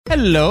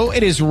Hello,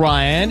 it is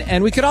Ryan,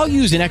 and we could all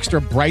use an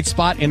extra bright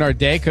spot in our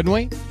day, couldn't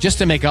we? Just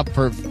to make up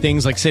for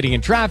things like sitting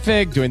in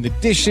traffic, doing the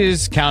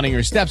dishes, counting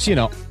your steps, you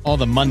know, all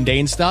the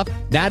mundane stuff.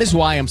 That is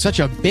why I'm such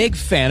a big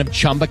fan of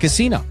Chumba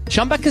Casino.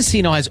 Chumba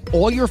Casino has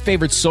all your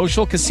favorite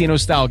social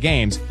casino-style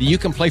games that you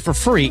can play for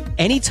free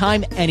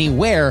anytime,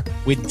 anywhere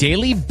with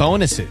daily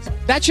bonuses.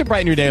 That should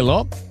brighten your day a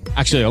little.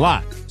 Actually, a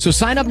lot. So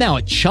sign up now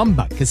at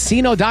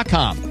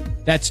ChumbaCasino.com.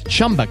 That's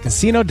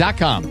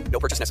ChumbaCasino.com. No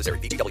purchase necessary.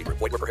 VGW Group.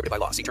 Void where prohibited by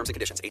law. See terms and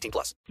conditions. 18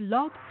 plus.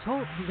 Blog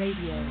Talk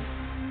Radio.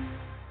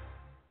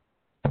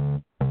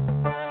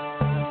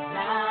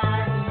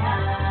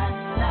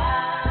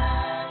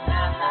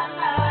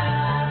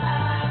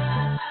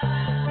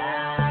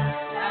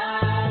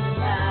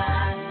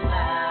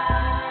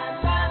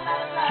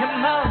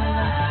 Come on,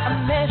 a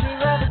measure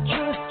of the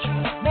truth,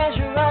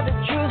 measure of the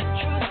truth,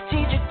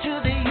 teach it to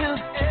the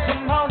youth.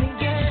 Come on and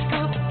get your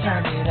scoop,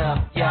 turn it up,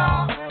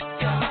 y'all.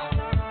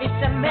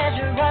 It's a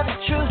measure of the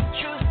truth.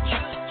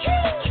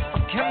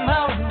 Come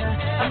on,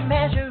 a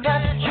measure of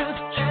the truth,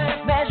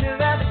 measure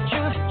of the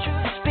truth.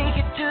 Speak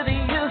it to the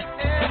youth.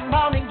 Come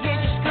on and get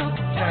your scoop,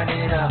 turn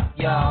it up,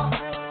 y'all.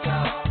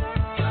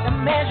 A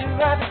measure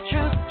of the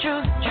truth.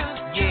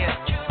 Yeah,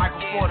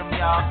 Michael Fordham,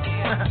 y'all.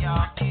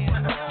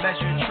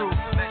 Measure of truth.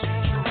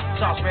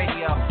 Talk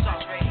radio.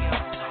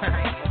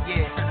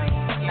 Yeah.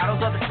 Now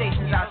those other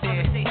stations out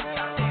there, they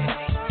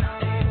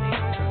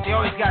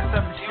always got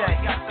something to say.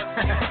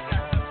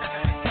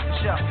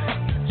 Sure.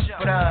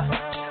 But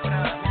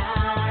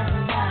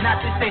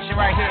not this station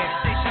right here.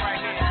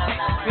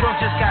 We don't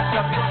just got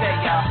something to say,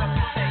 y'all.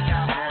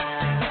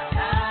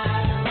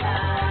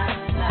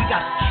 We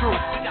got the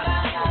truth.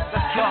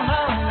 Let's go.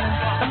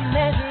 A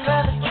measure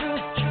of the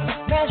truth,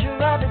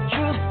 measure of the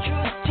truth.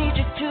 Teach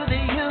it to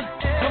the youth.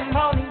 Come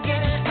on and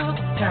get your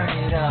scoop. Turn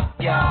it up,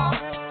 y'all.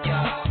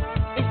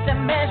 It's a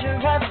measure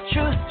of the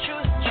truth.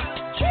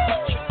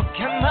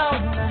 Come on,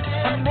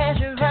 a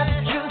measure of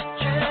the truth,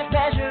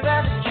 measure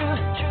of the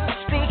truth.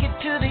 Speak it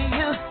to the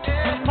youth.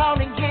 Come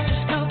on and get your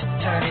scoop.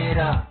 Turn it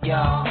up,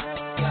 y'all.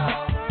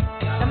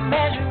 A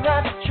measure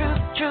of the truth.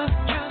 Turn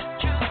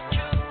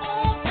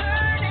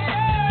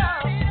it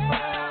up.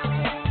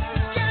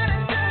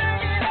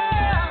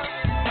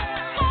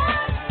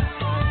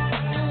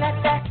 Let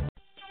that.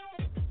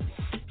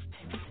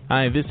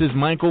 Hi, this is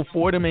Michael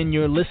Fordham, and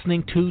you're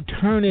listening to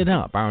Turn It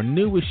Up, our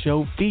newest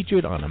show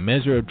featured on A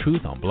Measure of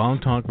Truth on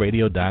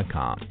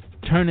blogtalkradio.com.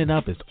 Turn It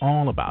Up is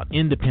all about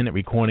independent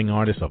recording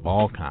artists of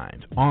all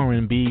kinds,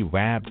 R&B,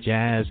 rap,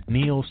 jazz,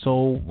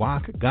 neo-soul,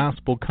 rock,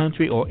 gospel,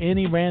 country, or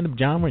any random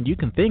genre you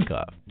can think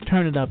of.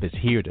 Turn It Up is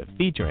here to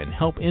feature and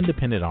help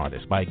independent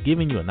artists by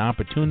giving you an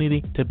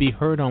opportunity to be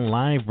heard on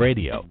live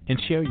radio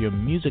and share your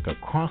music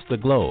across the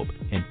globe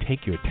and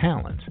take your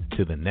talents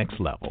to the next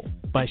level.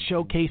 By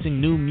showcasing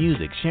new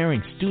music,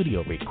 sharing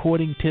studio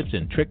recording tips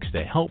and tricks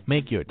to help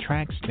make your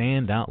tracks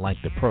stand out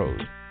like the pros,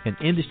 and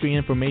industry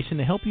information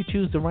to help you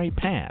choose the right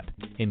path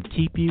and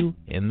keep you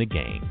in the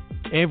game.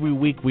 Every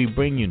week we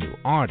bring you new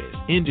artists,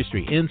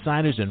 industry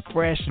insiders, and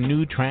fresh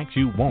new tracks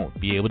you won't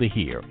be able to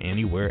hear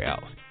anywhere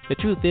else. The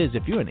truth is,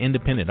 if you're an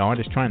independent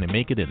artist trying to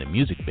make it in the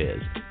music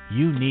biz,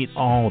 you need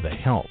all the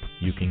help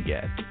you can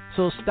get.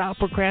 So stop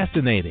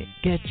procrastinating,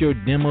 get your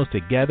demos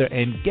together,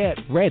 and get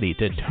ready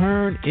to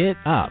turn it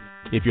up.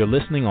 If you're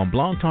listening on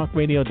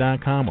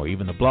blogtalkradio.com or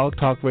even the Blog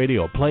Talk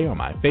Radio player on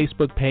my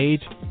Facebook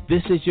page,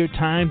 this is your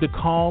time to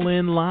call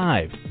in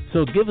live.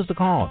 So give us a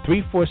call,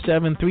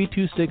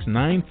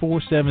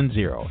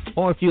 347-326-9470.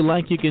 Or if you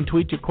like, you can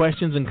tweet your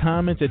questions and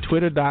comments at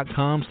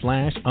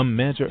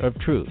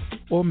twitter.com/ameasureoftruth.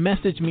 Or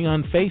message me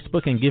on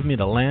Facebook and give me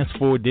the last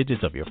 4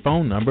 digits of your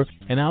phone number,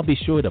 and I'll be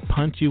sure to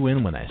punch you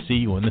in when I see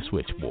you on the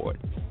switchboard.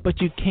 But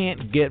you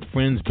can't get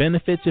friends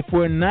benefits if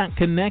we're not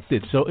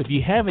connected, so if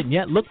you haven't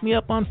yet, look me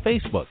up on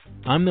Facebook.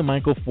 I'm the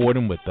Michael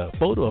Fordham with a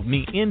photo of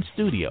me in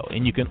studio,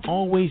 and you can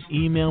always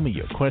email me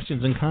your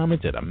questions and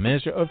comments at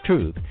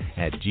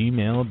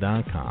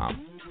ameasureoftruth@gmail.com.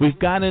 We've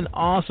got an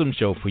awesome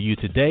show for you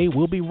today.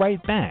 We'll be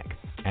right back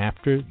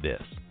after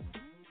this.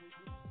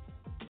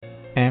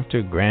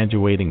 After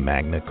graduating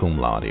Magna Cum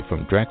Laude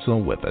from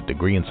Drexel with a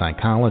degree in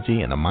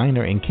psychology and a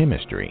minor in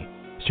chemistry,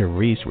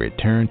 Charis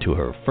returned to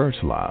her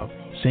first love,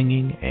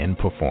 singing and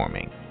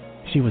performing.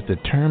 She was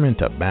determined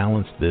to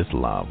balance this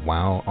love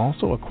while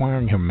also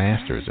acquiring her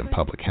master's in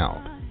public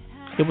health.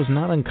 It was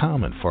not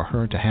uncommon for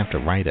her to have to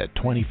write a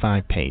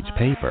 25-page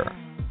paper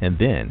and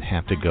then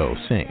have to go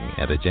sing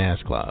at a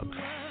jazz club.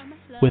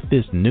 With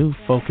this new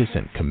focus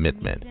and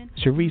commitment,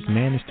 Charis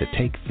managed to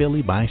take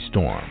Philly by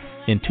storm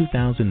in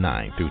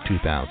 2009 through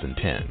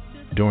 2010.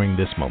 During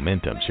this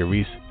momentum,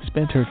 Charis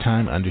spent her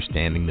time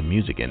understanding the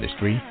music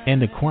industry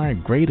and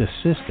acquired great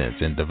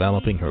assistance in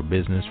developing her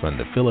business from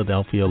the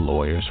Philadelphia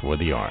Lawyers for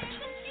the Arts.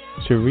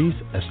 Charis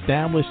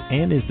established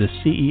and is the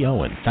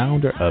CEO and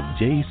founder of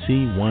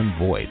JC1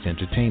 Voice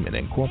Entertainment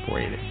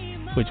Incorporated,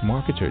 which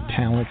markets her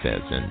talents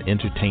as an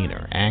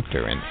entertainer,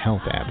 actor, and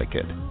health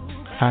advocate.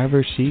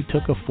 However, she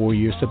took a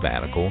 4-year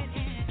sabbatical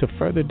to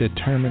further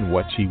determine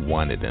what she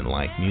wanted in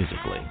life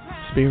musically,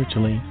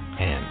 spiritually,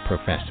 and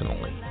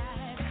professionally.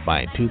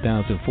 By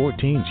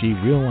 2014, she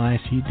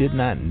realized she did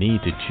not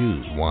need to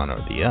choose one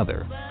or the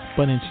other,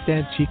 but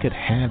instead she could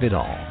have it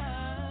all.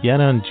 Yet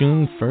on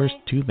June 1st,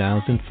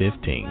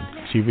 2015,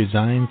 she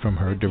resigned from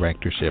her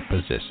directorship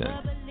position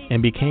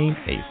and became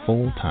a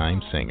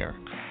full-time singer.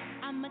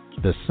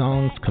 The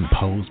songs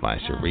composed by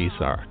Charis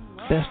are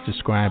best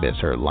described as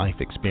her life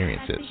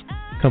experiences,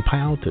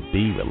 compiled to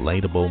be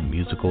relatable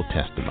musical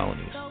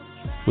testimonies.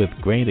 With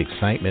great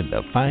excitement,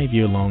 the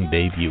 5-year-long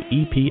debut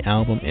EP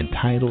album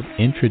entitled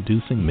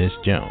Introducing Miss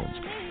Jones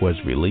was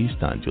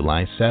released on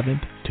July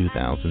 7th,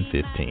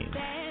 2015.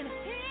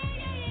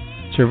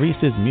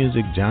 Charis's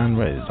music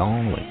genre is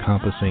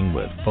all-encompassing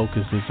with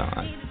focuses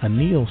on a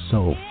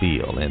neo-soul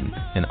feel and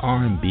an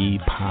R&B,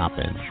 pop,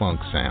 and funk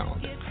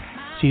sound.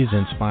 She is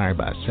inspired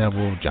by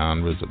several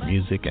genres of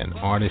music and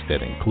artists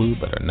that include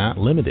but are not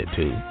limited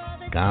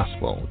to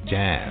gospel,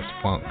 jazz,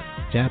 funk,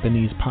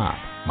 Japanese pop,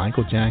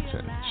 Michael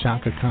Jackson,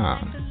 Chaka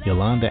Khan,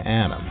 Yolanda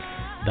Adams,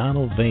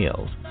 Donald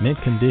Vails,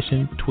 Mint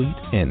Condition, Tweet,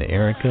 and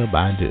Erykah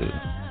Badu.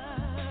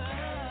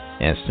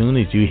 As soon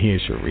as you hear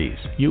Charis,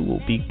 you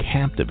will be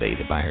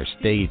captivated by her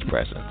stage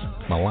presence,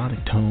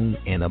 melodic tone,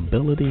 and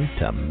ability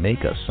to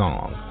make a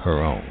song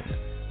her own.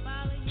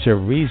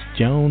 Charis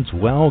Jones,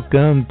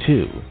 welcome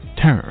to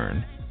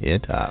Turn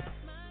It Up.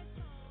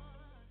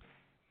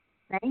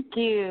 Thank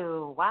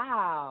you.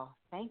 Wow.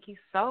 Thank you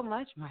so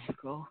much,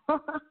 Michael.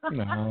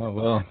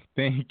 Well,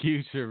 thank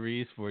you,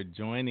 Charis, for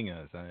joining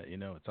us.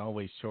 It's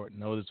always short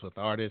notice with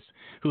artists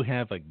who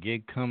have a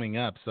gig coming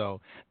up.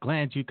 So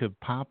glad you could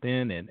pop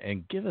in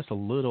and give us a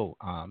little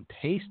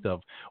taste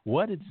of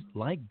what it's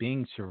like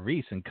being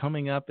Charis and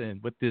coming up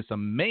and with this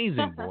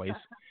amazing voice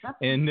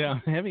and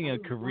having a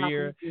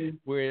career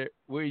where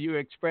you're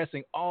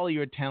expressing all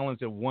your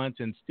talents at once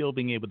and still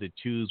being able to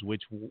choose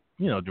which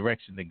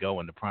direction to go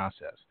in the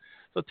process.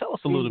 So tell us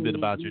a little bit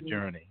about your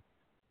journey.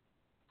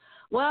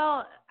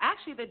 Well,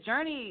 actually, the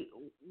journey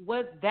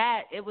was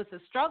that it was a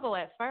struggle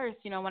at first.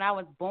 When I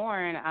was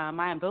born,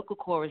 my umbilical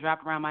cord was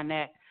wrapped around my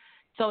neck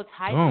so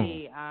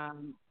tightly,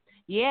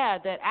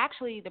 that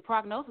actually the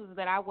prognosis is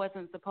that I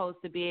wasn't supposed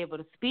to be able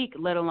to speak,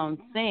 let alone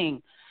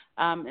sing.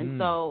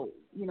 So,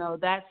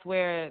 that's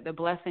where the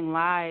blessing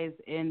lies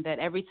in that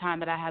every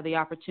time that I have the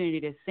opportunity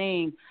to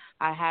sing,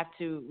 I have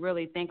to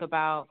really think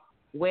about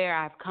where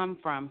I've come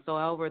from. So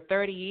over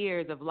 30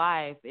 years of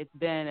life, it's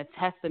been a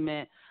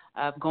testament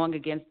of going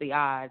against the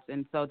odds.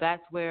 And so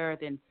that's where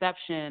the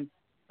inception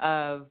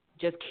of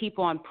just keep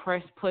on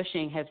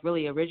pushing has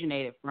really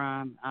originated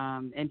from.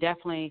 And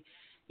definitely,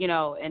 in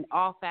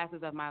all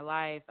facets of my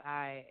life,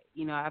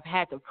 I've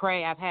had to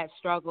pray, I've had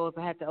struggles,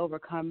 I had to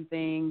overcome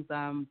things,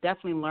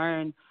 definitely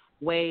learn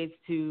ways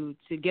to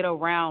get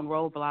around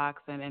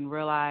roadblocks and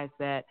realize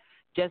that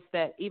just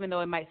that even though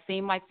it might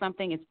seem like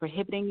something is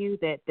prohibiting you,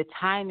 that the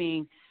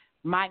timing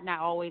might not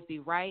always be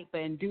right,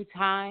 but in due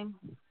time,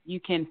 you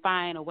can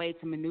find a way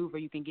to maneuver.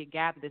 You can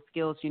gather the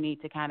skills you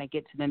need to kind of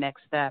get to the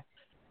next step.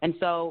 And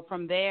so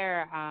from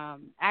there,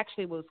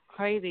 actually what was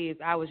crazy is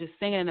I was just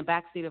singing in the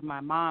backseat of my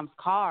mom's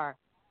car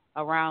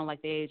around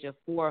like the age of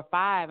 4 or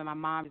 5, and my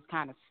mom just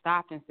kind of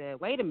stopped and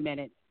said, wait a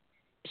minute.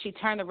 She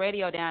turned the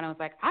radio down and was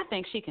like, I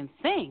think she can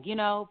sing,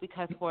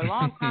 because for a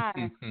long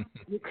time,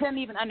 you couldn't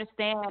even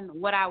understand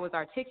what I was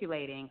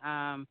articulating.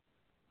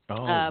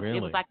 Really?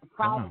 It was like a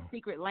private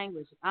secret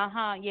language.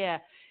 Yeah.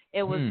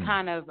 It was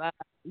kind of,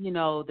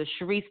 the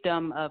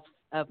Charisdom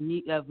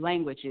of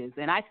languages.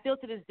 And I still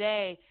to this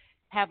day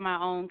have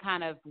my own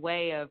kind of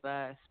way of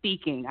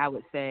speaking, I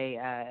would say.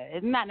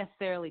 It's not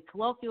necessarily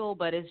colloquial,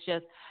 but it's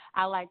just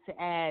I like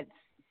to add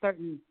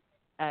certain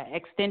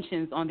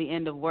extensions on the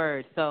end of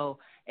words. So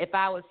if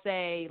I would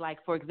say, like,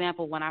 for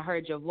example, when I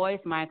heard your voice,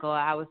 Michael,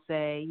 I would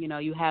say,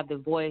 you have the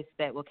voice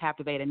that will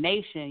captivate a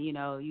nation.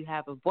 You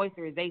have a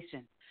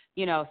voicerization.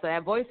 So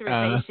that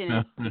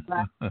voicerization is,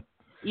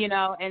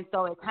 and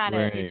so it kind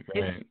of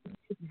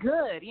it's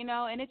good,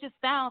 and it just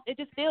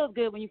feels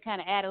good when you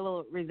kind of add a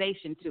little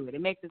rization to it.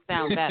 It makes it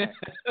sound better,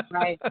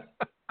 right?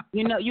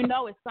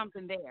 It's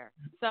something there.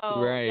 So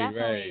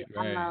definitely,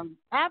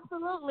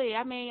 absolutely.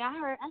 I mean,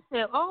 I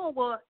said, oh,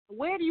 well,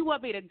 where do you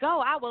want me to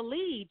go? I will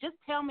lead. Just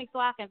tell me so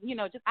I can,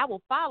 I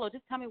will follow.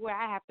 Just tell me where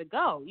I have to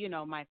go,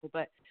 Michael.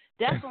 But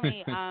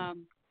definitely,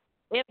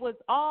 it was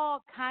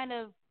all kind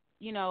of,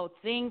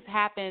 things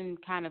happen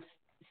kind of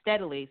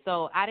steadily.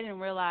 So I didn't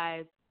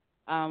realize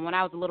when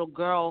I was a little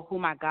girl who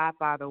my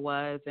godfather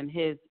was and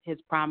his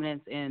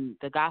prominence in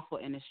the gospel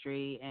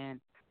industry. And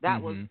that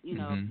was,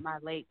 my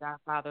late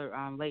godfather,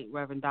 late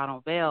Reverend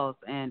Donald Vails.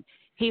 And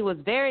he was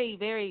very,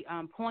 very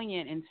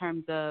poignant in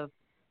terms of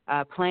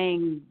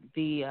playing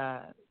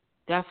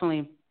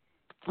definitely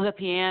the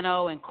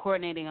piano and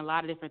coordinating a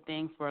lot of different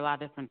things for a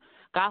lot of different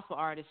gospel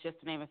artists, just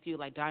to name a few,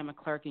 like Donnie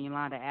McClurkin and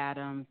Yolanda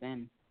Adams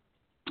and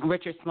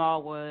Richard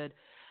Smallwood,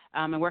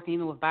 and working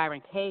even with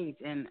Byron Cage.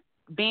 And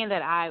being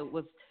that I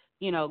was,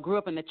 grew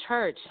up in the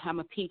church, I'm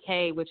a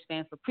PK, which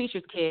stands for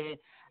Preacher's Kid.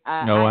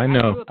 I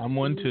know. I'm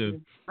one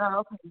too. Oh,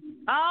 okay.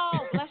 Oh,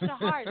 bless your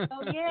heart.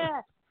 So,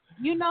 yeah.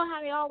 you know how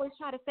they always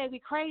try to say we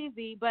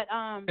crazy, but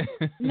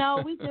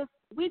no,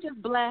 we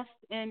just blessed,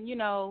 and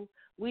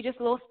we just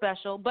a little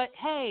special. But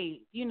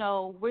hey,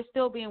 we're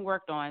still being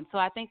worked on, so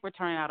I think we're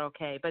turning out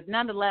okay. But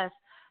nonetheless,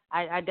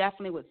 I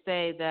definitely would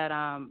say that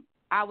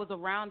I was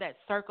around that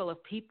circle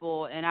of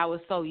people, and I was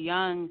so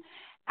young,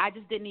 I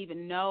just didn't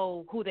even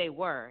know who they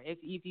were. If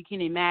you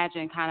can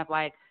imagine, kind of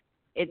like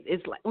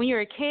it's like when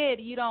you're a kid,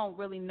 you don't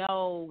really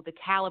know the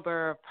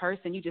caliber of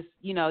person. You just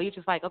you're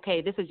just like,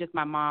 okay, this is just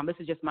my mom, this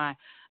is just my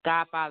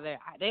godfather.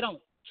 They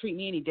don't treat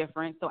me any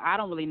different, so I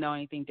don't really know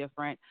anything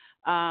different.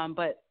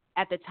 But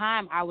at the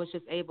time, I was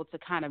just able to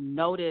kind of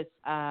notice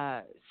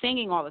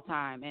singing all the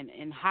time,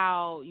 and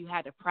how you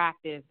had to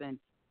practice, and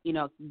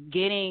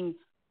getting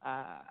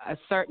a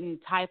certain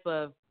type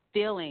of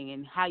feeling,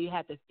 and how you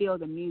had to feel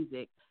the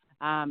music.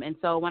 And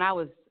so when I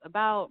was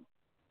about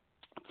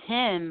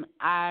 10,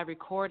 I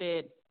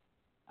recorded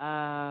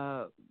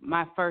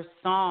my first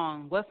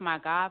song with my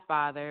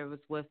godfather. It was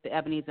with the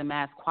Ebenezer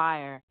Mass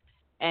Choir,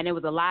 and it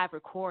was a live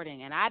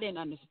recording. And I didn't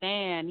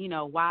understand,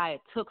 why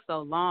it took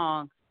so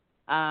long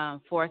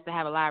for us to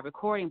have a live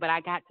recording, but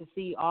I got to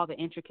see all the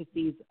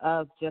intricacies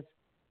of just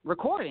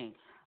recording.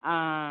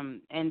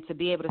 And to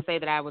be able to say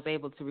that I was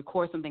able to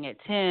record something at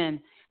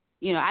 10,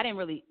 I didn't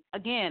really,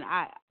 again,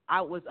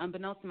 I was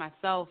unbeknownst to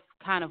myself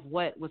kind of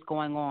what was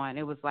going on.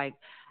 It was like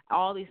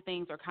all these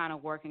things are kind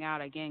of working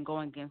out, again,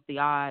 going against the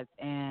odds.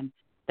 And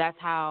that's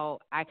how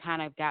I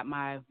kind of got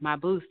my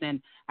boost. And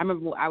I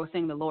remember I was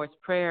singing the Lord's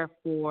Prayer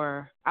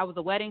I was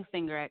a wedding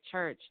singer at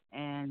church,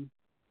 and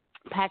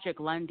Patrick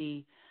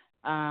Lundy,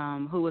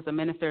 who was a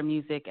minister of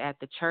music at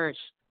the church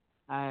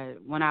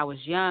when I was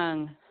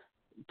young,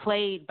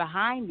 played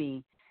behind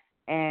me,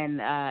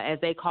 and as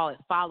they call it,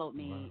 followed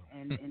me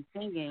in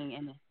singing.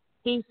 And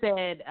he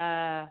said,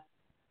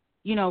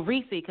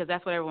 Reese, because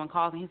that's what everyone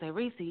calls me. He said,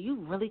 Reese, you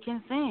really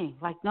can sing.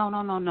 Like,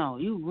 no,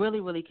 you really,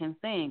 really can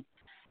sing.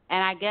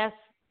 And I guess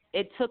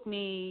it took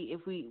me,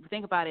 if we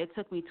think about it, it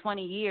took me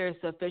 20 years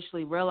to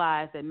officially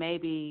realize that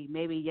maybe,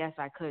 yes,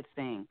 I could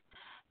sing.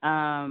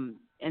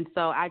 And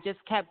so I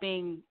just kept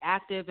being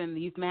active in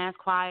the youth mass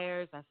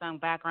choirs. I sung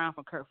background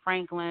for Kirk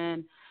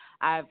Franklin.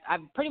 I've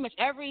pretty much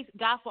every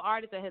gospel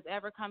artist that has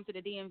ever come to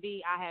the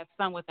DMV, I have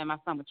sung with them. I've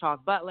sung with Charles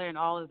Butler and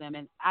all of them,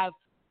 and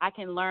I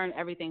can learn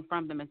everything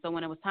from them. And so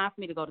when it was time for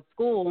me to go to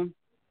school,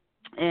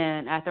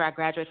 and after I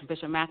graduated from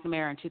Bishop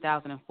McNamara in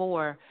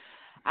 2004,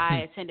 I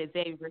attended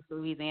Xavier University,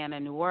 Louisiana,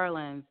 in New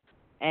Orleans,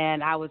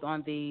 and I was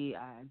on the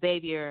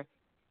Xavier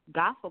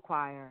Gospel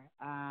Choir,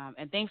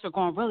 and things were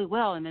going really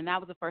well. And then that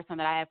was the first time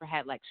that I ever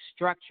had like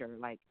structure.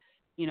 Like,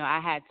 I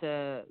had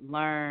to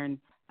learn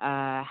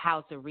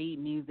how to read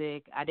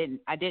music. I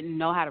didn't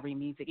know how to read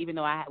music, even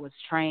though I was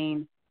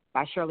trained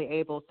by Shirley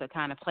Abel to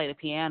kind of play the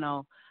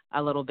piano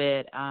a little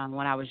bit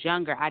when I was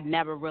younger. I'd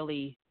never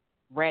really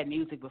read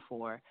music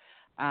before.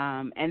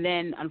 And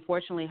then,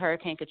 unfortunately,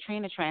 Hurricane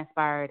Katrina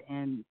transpired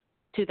in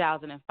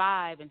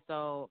 2005, and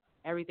so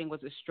everything was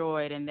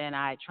destroyed. And then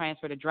I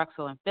transferred to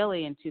Drexel in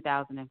Philly in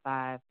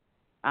 2005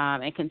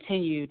 and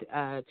continued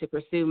to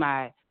pursue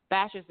my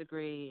bachelor's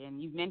degree.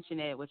 And you mentioned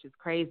it, which is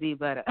crazy,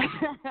 but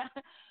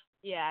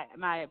yeah,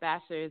 my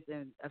bachelor's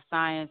of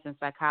science in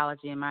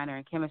psychology and minor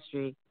in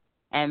chemistry.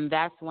 And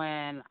that's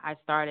when I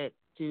started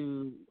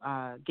to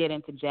get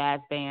into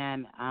jazz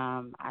band.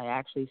 I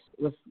actually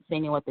was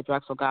singing with the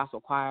Drexel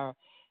Gospel Choir.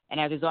 And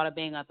as a result of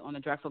being on the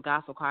Drexel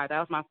Gospel Choir, that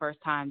was my first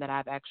time that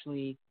I've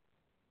actually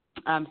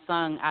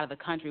sung out of the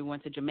country. We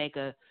went to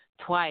Jamaica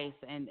twice,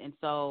 and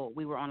so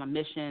we were on a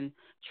mission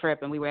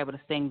trip, and we were able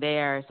to sing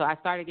there. So I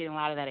started getting a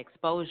lot of that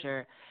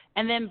exposure.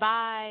 And then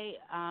by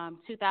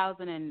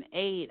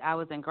 2008, I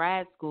was in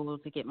grad school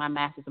to get my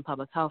master's in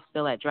public health,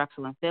 still at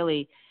Drexel in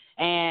Philly,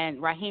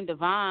 and Raheem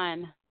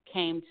DeVaughn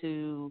came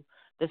to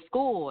the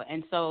school.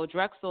 And so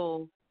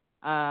Drexel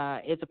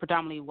is a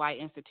predominantly white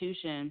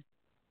institution,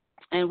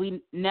 and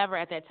we never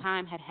at that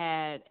time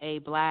had a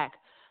black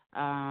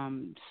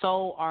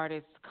soul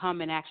artist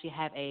come and actually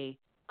have a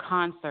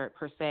concert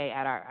per se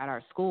at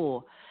our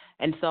school.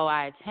 And so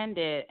I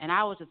attended, and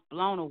I was just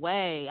blown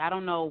away. I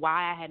don't know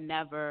why I had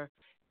never,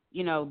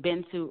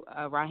 been to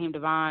a Raheem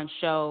DeVaughn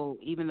show,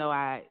 even though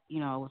I,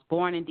 was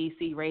born in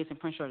D.C., raised in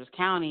Prince George's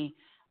County.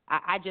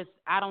 I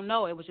don't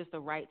know. It was just the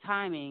right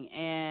timing,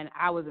 and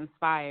I was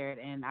inspired.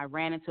 And I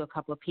ran into a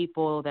couple of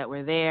people that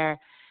were there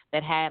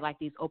that had like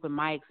these open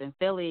mics in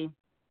Philly.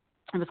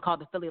 It was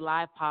called the Philly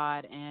Live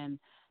Pod, and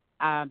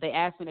they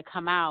asked me to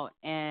come out,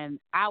 and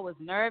I was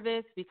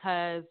nervous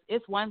because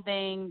it's one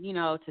thing,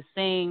 to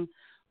sing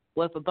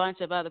with a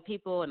bunch of other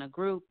people in a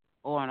group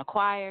or in a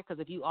choir,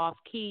 because if you off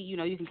key,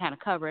 you can kind of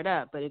cover it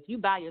up. But if you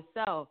by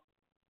yourself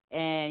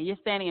and you're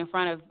standing in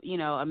front of,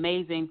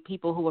 amazing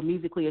people who are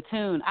musically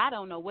attuned, I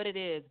don't know what it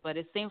is, but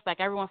it seems like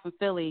everyone from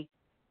Philly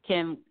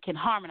can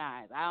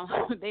harmonize.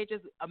 They're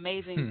just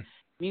amazing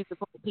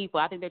musical people.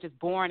 I think they're just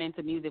born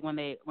into music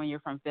when you're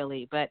from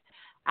Philly. But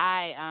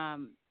I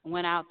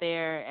went out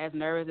there as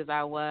nervous as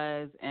I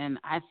was, and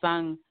I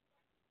sung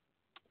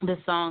this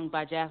song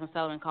by Jasmine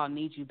Sullivan called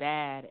 "Need You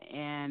Bad."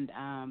 And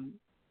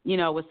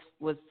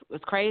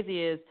what's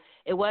crazy is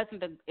it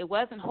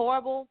wasn't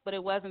horrible, but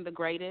it wasn't the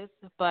greatest.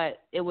 But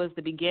it was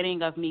the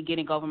beginning of me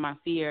getting over my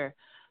fear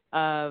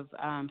of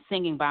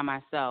singing by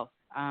myself.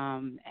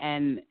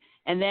 And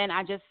then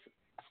I just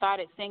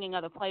started singing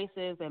other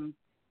places, and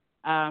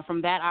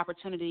from that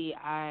opportunity,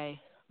 I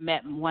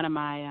met one of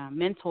my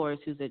mentors,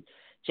 who's a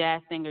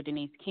jazz singer,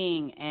 Denise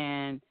King,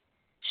 and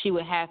she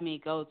would have me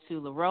go to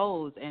La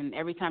Rose, and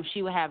every time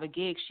she would have a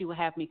gig, she would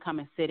have me come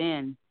and sit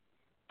in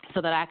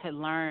so that I could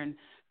learn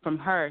from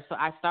her. So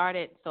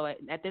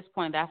at this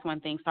point, that's when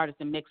things started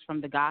to mix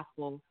from the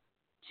gospel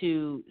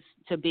to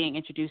being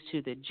introduced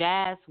to the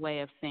jazz way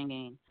of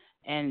singing,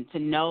 and to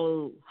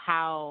know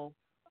how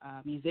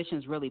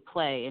musicians really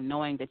play, and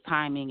knowing the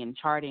timing and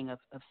charting of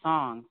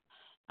songs.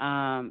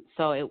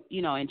 So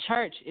in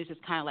church, it's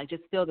just kind of like,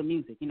 just feel the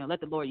music,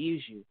 let the Lord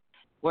use you.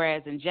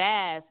 Whereas in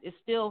jazz, it's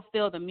still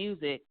feel the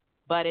music,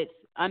 but it's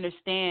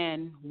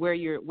understand where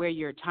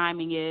your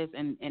timing is,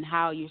 and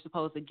how you're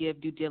supposed to give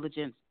due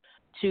diligence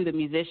to the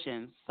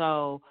musicians.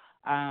 So,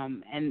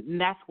 and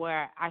that's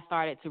where I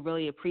started to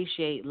really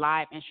appreciate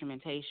live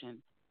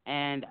instrumentation.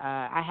 And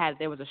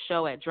there was a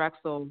show at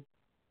Drexel,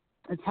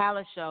 a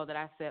talent show, that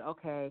I said,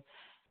 okay,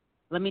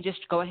 let me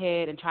just go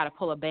ahead and try to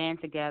pull a band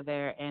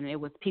together. And it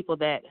was people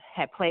that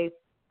had played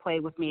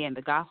with me in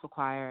the gospel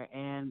choir,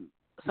 and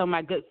some of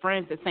my good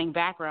friends that sang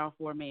background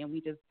for me, and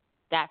we just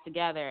got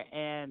together.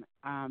 And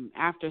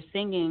after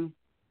singing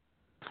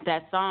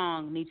that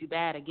song, Need You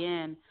Bad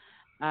Again,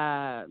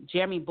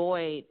 Jeremy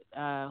Boyd,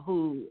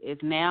 who is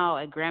now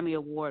a Grammy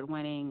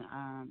Award-winning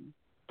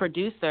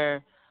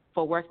producer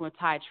for working with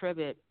Ty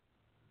Tribbett,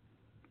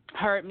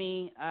 heard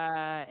me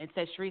and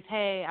said, Charis,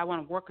 hey, I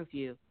want to work with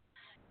you.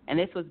 And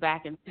this was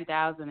back in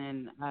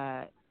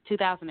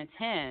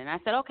 2010. And I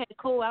said, okay,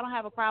 cool. I don't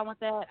have a problem with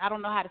that. I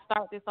don't know how to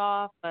start this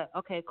off, but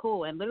okay,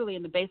 cool. And literally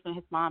in the basement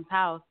of his mom's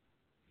house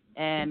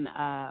in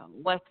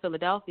West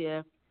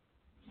Philadelphia,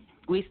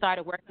 we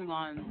started working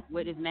on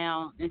what is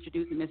now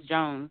Introducing Miss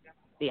Jones,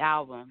 the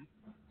album.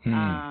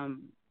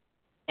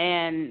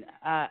 And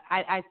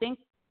I think,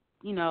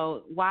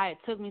 why it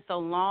took me so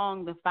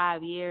long, the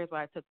 5 years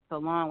why it took so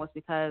long, was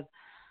because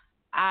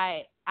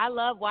I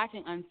love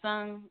watching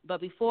Unsung,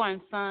 but before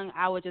Unsung,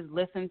 I would just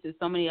listen to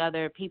so many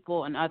other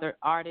people and other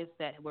artists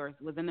that was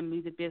in the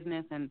music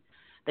business, and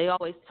they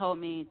always told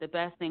me the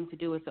best thing to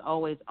do is to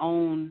always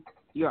own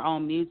your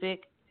own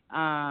music.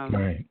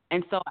 Right.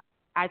 And so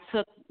I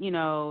took,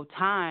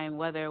 time,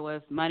 whether it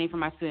was money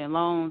from my student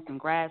loans in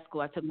grad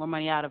school. I took more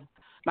money out of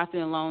my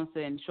student loans to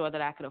ensure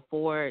that I could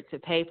afford to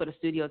pay for the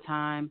studio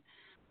time,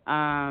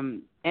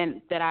 and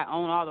that I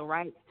own all the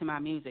rights to my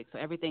music. So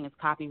everything is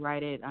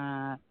copyrighted.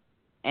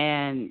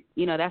 And,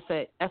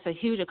 that's a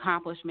huge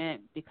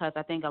accomplishment, because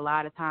I think a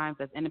lot of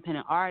times as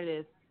independent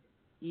artists,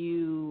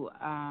 you're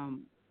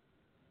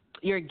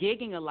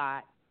gigging a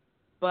lot,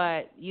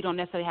 but you don't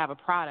necessarily have a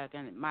product.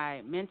 And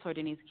my mentor,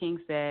 Denise King,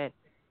 said,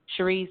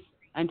 Charis,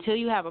 until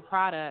you have a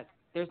product,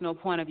 there's no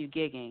point of you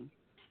gigging.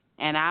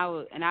 And I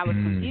was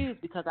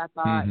confused, because I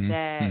thought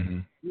that,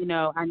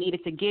 I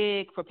needed to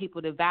gig for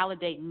people to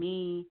validate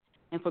me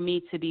and for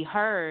me to be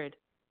heard.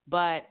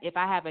 But if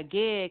I have a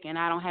gig and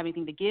I don't have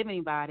anything to give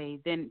anybody,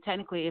 then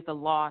technically it's a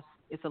lost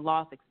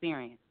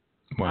experience.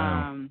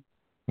 Wow.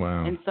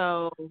 Wow. And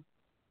so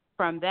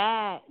from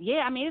that,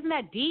 isn't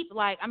that deep?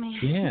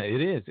 Yeah,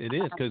 it is. It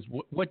is, because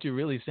what you're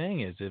really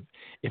saying is,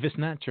 if it's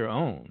not your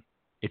own,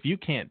 if you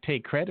can't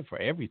take credit for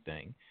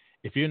everything,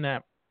 if you're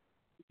not,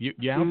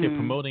 you're out there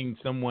promoting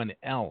someone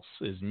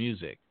else's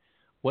music,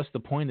 what's the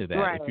point of that,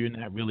 right, if you're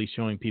not really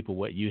showing people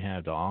what you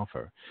have to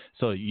offer?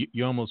 So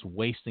you're almost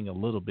wasting a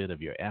little bit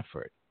of your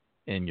effort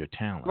and your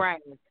talent, right,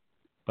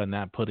 but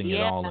not putting it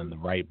all in the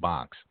right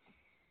box.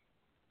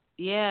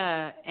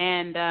 Yeah,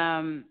 and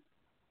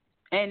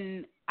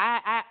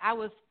I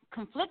was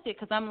conflicted,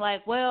 because I'm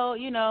like, well,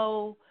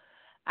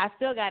 I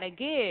still got a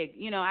gig.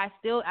 I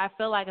feel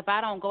like if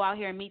I don't go out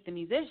here and meet the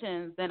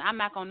musicians, then I'm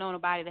not gonna know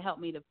nobody to help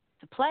me to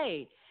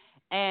play.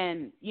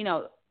 And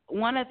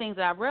one of the things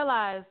that I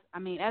realized,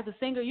 as a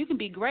singer, you can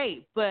be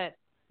great, but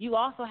you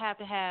also have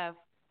to have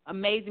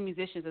amazing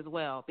musicians as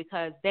well,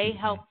 because they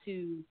help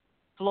to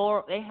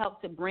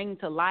bring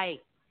to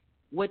light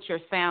what your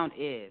sound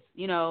is.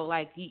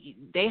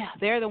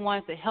 They're the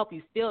ones that help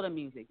you feel the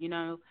music.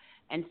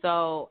 And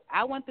so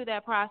I went through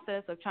that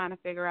process of trying to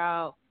figure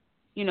out,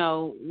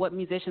 what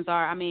musicians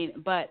are.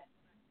 But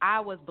I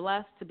was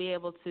blessed to be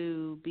able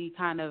to be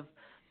kind of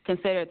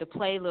considered the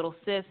play little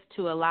sis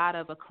to a lot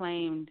of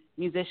acclaimed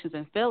musicians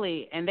in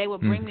Philly, and they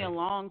would bring me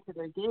along to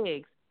their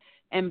gigs.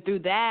 And through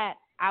that,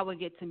 I would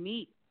get to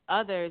meet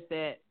others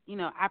that,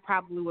 I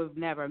probably would have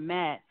never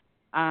met.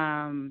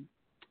 And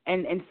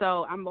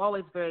so I'm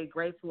always very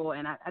grateful.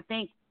 And I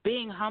think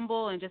being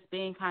humble and just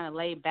being kind of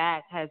laid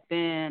back has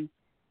been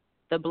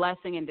the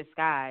blessing in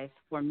disguise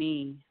for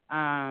me.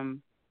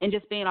 And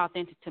just being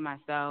authentic to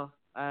myself.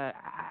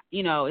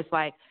 It's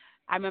like,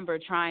 I remember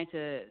trying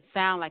to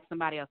sound like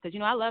somebody else,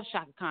 because I love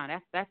Chaka Khan.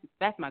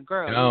 That's my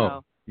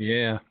girl.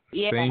 Yeah.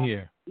 Same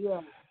here.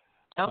 Yeah.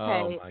 Okay.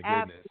 Oh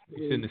my goodness.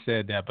 You shouldn't have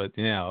said that, but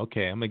yeah,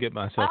 okay. I'm gonna get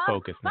myself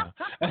focused now.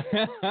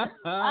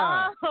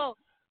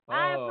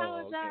 I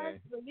apologize. Okay.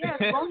 But yes,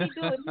 won't he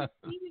do it?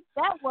 He's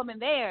that woman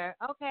there.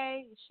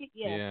 Okay.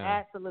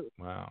 Absolutely.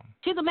 Wow.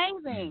 She's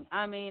amazing.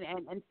 I mean,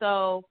 and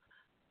so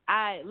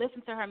I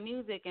listen to her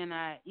music, and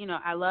I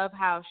love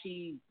how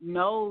she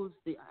knows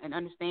and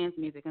understands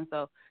music. And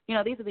so,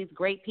 these are these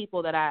great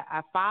people that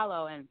I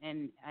follow,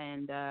 and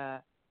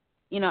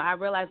I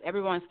realize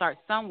everyone starts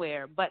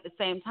somewhere, but at the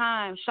same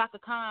time, Chaka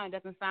Khan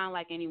doesn't sound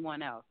like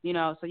anyone else,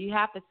 so you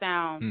have to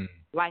sound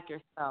like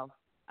yourself.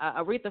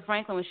 Aretha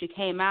Franklin, when she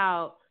came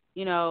out,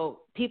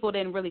 people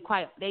didn't really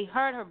they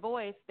heard her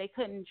voice. They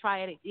couldn't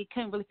they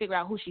couldn't really figure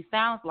out who she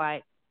sounds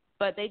like,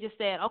 but they just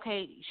said,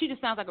 okay, she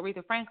just sounds like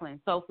Aretha Franklin.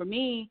 So for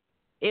me,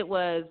 it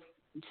was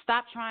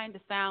stop trying to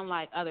sound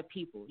like other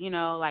people.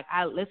 Like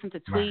I listen to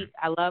Tweet. Right.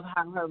 I love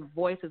how her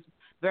voice is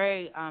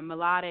very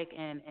melodic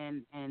and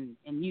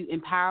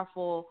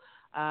powerful,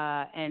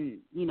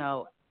 and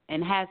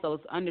has those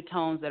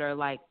undertones that are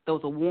like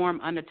those warm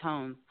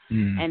undertones.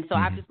 And so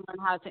I've just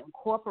learned how to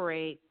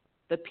incorporate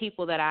the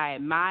people that I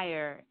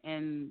admire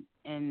and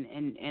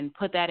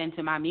put that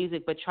into my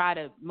music, but try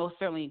to most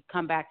certainly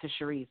come back to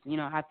Charis.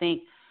 I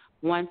think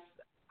once,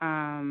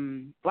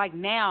 like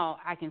now,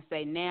 I can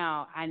say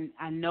now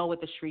I know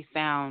what the Charis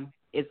sound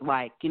is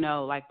like.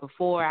 Like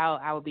before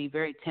I would be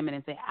very timid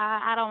and say,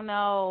 I don't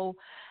know.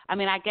 I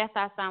mean, I guess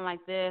I sound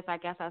like this. I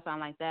guess I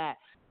sound like that.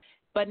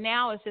 But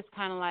now it's just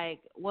kind of like,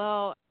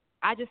 well,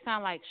 I just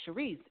sound like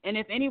Charis. And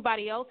if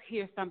anybody else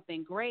hears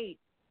something great,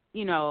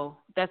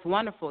 that's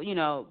wonderful,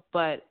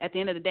 but at the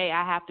end of the day,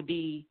 I have to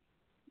be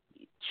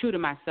true to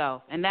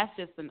myself. And that's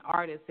just an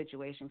artist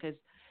situation because,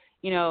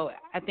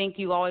 I think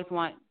you always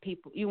want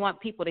people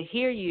to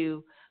hear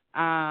you.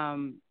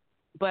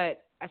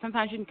 But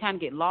sometimes you can kind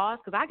of get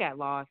lost because I got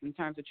lost in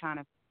terms of trying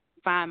to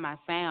find my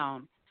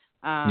sound.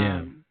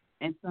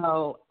 And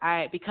so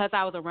because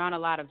I was around a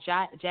lot of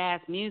jazz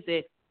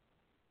music,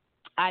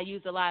 I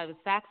used a lot of the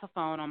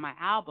saxophone on my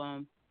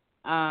album,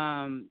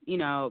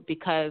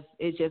 because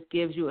it just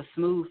gives you a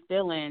smooth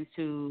feeling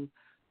to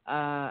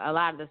a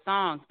lot of the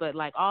songs. But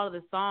like all of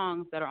the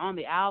songs that are on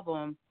the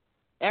album,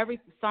 every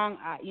song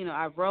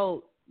I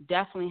wrote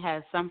definitely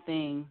has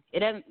something.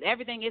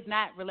 Everything is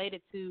not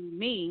related to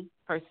me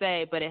per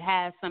se, but it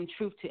has some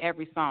truth to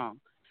every song.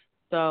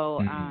 So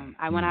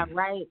when I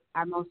write,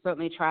 I most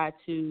certainly try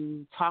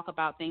to talk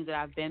about things that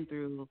I've been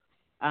through.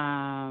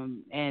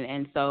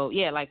 And so,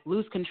 like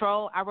Lose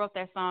Control, I wrote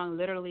that song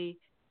literally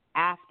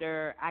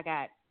after I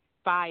got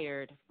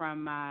fired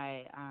from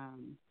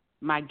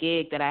my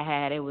gig that I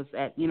had. It was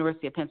at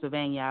University of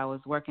Pennsylvania. I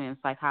was working in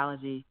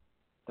psychology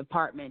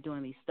department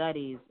doing these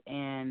studies,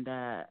 and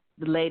the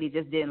lady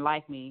just didn't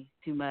like me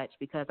too much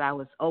because I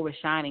was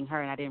overshining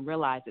her, and I didn't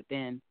realize it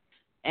then.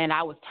 And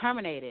I was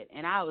terminated,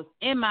 and I was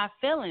in my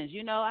feelings,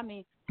 I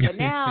mean, but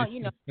now,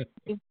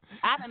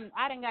 I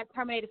done got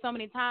terminated so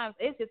many times.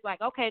 It's just like,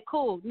 okay,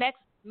 cool. Next,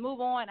 move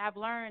on. I've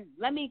learned.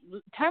 Let me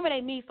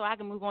terminate me so I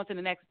can move on to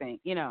the next thing.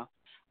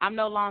 I'm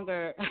no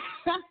longer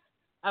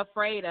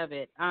afraid of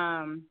it.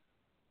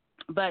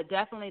 But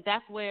definitely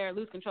that's where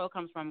Lose Control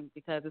comes from,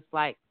 because it's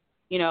like,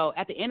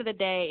 at the end of the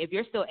day, if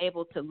you're still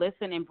able to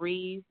listen and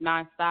breathe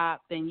nonstop,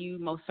 then you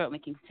most certainly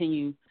can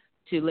continue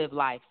to live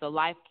life. So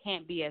life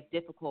can't be as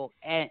difficult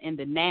in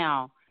the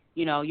now.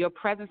 Your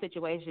present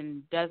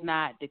situation does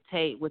not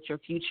dictate what your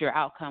future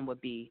outcome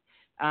would be.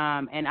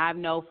 And I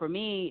know for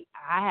me,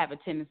 I've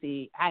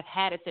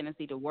had a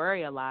tendency to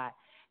worry a lot.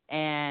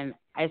 And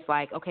it's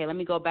like, okay, let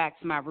me go back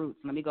to my roots.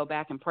 Let me go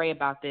back and pray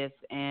about this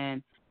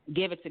and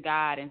give it to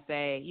God and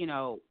say,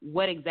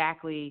 what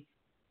exactly,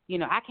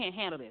 I can't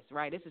handle this,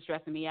 right? This is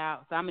stressing me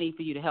out. So I'm going to need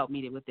for you to help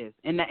me with this.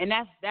 And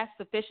that's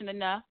sufficient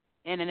enough.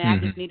 And then I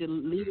just need to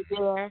leave it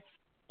there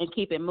and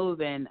keep it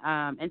moving.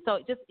 And so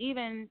just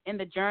even in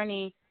the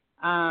journey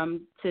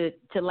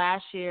to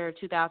last year,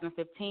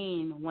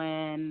 2015,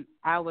 when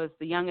I was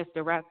the youngest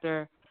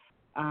director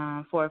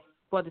for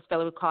this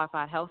federally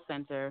qualified health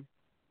center,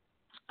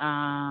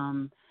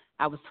 I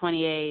was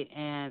 28,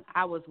 and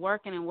I was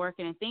working,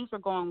 and things were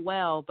going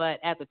well. But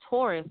as a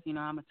Taurus,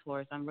 I'm a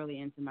Taurus. I'm really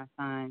into my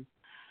signs.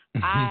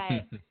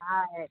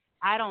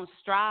 I don't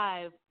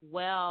strive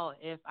well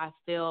if I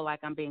feel like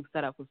I'm being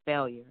set up for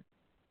failure.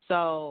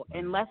 So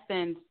in less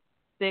than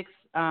 6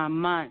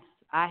 months,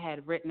 I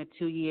had written a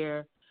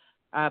 2-year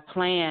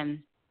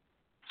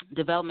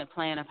development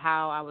plan of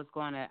how I was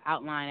going to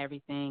outline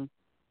everything.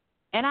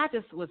 And I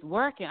just was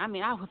working. I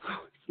mean, I was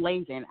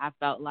slaving, I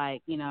felt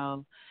like,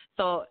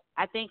 So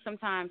I think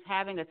sometimes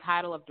having a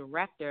title of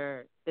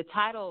director, the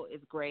title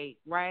is great,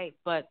 right?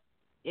 But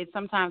it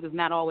sometimes is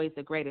not always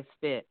the greatest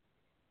fit.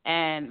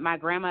 And my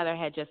grandmother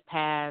had just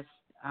passed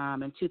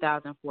in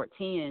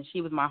 2014, and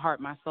she was my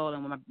heart, my soul,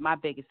 and my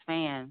biggest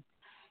fan.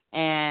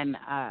 And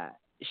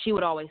she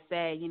would always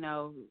say,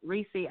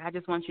 Reese, I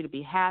just want you to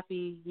be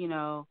happy,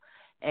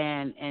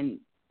 and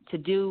to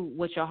do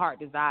what your heart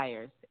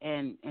desires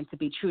and to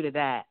be true to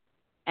that.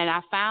 And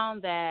I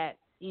found that,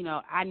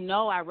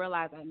 I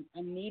realized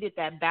I needed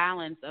that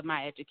balance of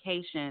my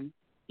education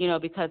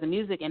because the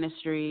music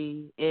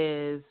industry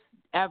is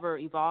ever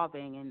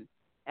evolving and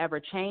ever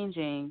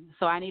changing.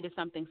 So I needed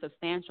something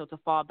substantial to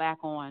fall back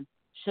on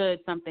should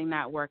something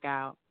not work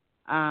out.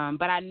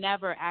 But I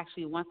never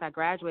actually, once I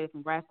graduated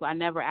from grad school, I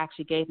never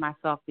actually gave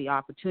myself the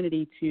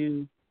opportunity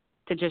to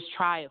just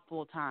try it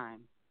full time.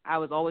 I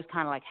was always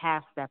kind of like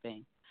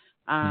half-stepping.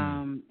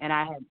 And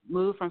I had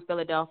moved from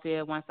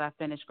Philadelphia once I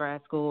finished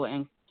grad school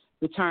and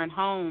returned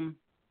home.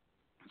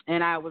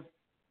 And I was,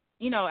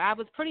 I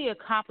was pretty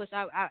accomplished.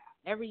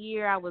 Every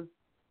year I was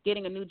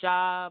getting a new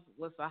job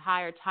with a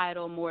higher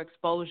title, more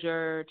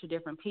exposure to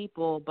different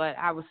people, but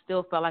I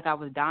still felt like I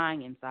was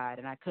dying inside,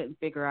 and I couldn't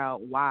figure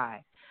out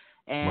why.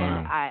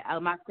 And Wow.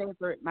 my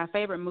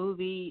favorite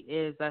movie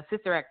is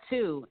Sister Act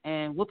 2,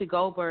 and Whoopi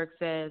Goldberg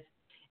says,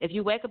 if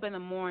you wake up in the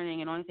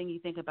morning and the only thing you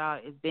think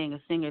about is being a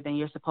singer, then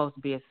you're supposed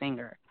to be a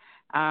singer.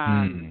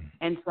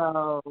 And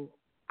so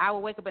I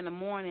would wake up in the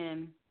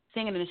morning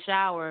singing in the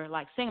shower,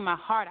 like singing my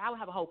heart. I would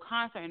have a whole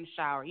concert in the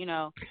shower,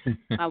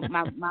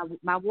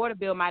 my water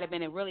bill might have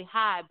been really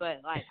high,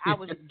 but like I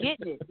was just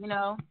getting it,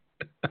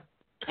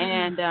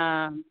 And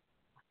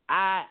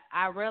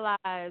I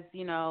realized,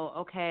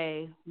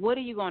 okay, what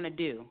are you going to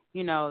do?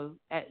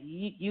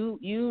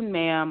 You,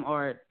 ma'am,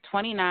 are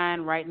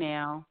 29 right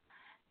now,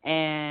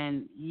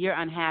 and you're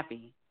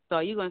unhappy. So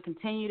are you going to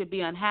continue to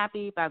be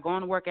unhappy by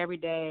going to work every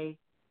day,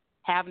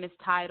 having this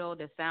title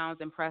that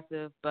sounds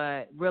impressive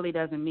but really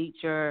doesn't meet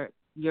your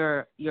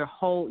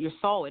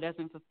soul? It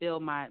doesn't fulfill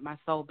my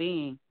soul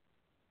being.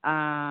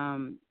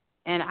 And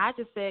I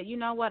just said, you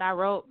know what?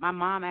 My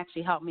mom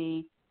actually helped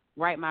me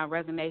write my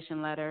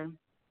resignation letter,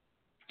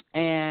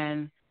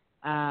 and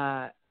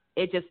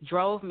it just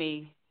drove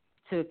me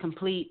to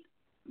complete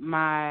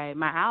my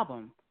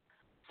album.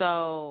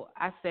 So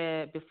I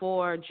said,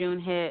 before June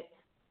hit,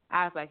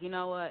 I was like, you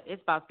know what?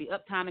 It's about to be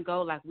up time to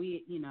go. Like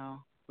we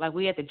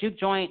at the juke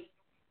joint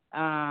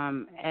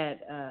at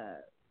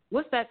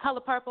what's that?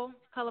 Color Purple.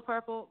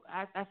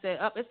 I said,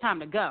 it's time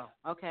to go.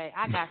 Okay,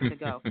 I got to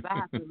go because I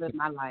have to live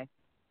my life.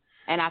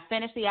 And I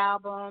finished the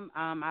album.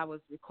 I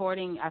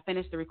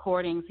finished the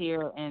recordings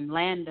here in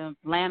Lanham,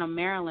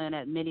 Maryland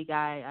at Midi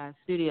Guy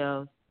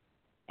Studios.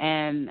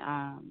 And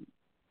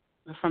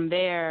from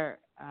there,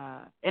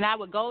 and I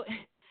would go.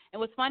 And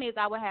what's funny is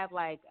I would have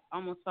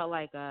almost felt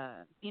like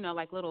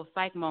like little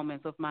psych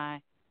moments with my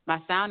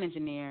sound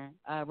engineer,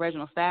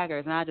 Reginald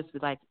Staggers, and I'd just be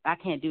like, I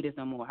can't do this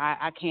no more.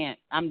 I can't.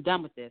 I'm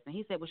done with this. And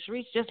he said, well,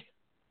 Charis, just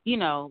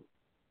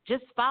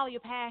follow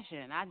your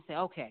passion. I just say,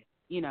 okay,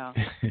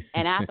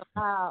 And after a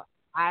while,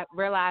 I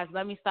realized,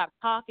 let me stop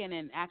talking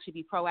and actually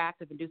be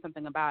proactive and do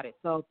something about it.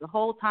 So the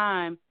whole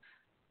time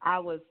I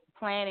was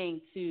planning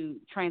to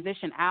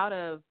transition out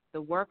of the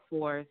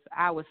workforce,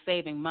 I was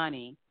saving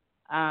money.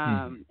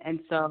 And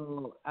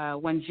so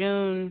when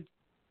June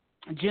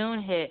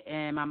hit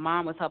and my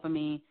mom was helping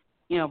me,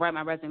 write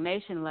my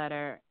resignation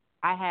letter,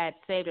 I had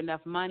saved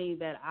enough money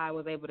that I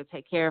was able to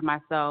take care of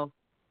myself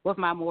with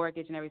my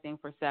mortgage and everything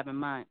for 7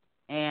 months.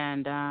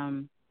 And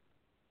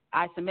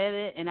I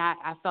submitted, and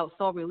I felt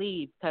so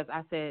relieved because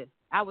I said,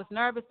 I was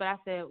nervous, but I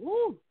said,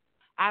 woo,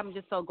 I'm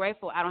just so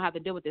grateful I don't have to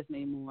deal with this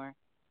anymore.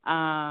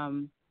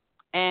 And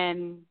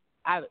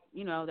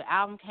the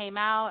album came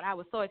out. I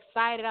was so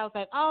excited. I was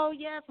like, oh,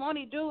 yes, won't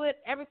he do it?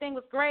 Everything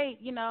was great.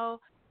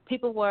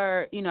 People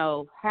were,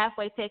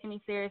 halfway taking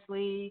me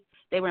seriously.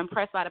 They were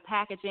impressed by the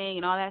packaging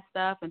and all that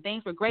stuff, and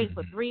things were great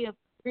for 3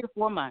 to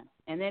 4 months,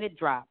 and then it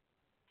dropped.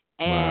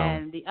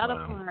 And the other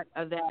part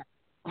of that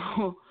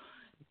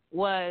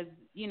was,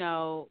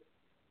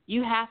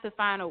 you have to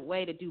find a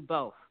way to do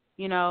both,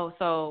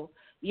 So,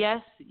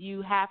 yes,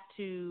 you have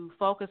to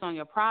focus on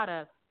your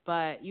product,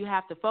 but you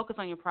have to focus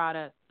on your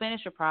product,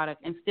 finish your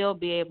product, and still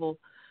be able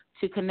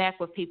to connect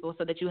with people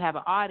so that you have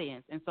an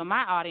audience. And so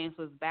my audience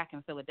was back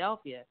in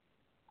Philadelphia,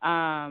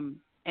 and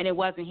it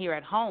wasn't here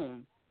at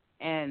home.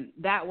 And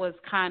that was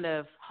kind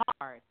of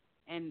hard.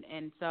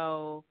 And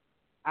so,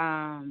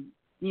 now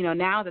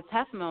the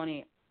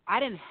testimony, I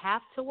didn't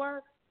have to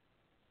work,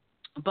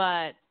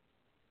 but,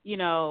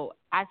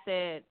 I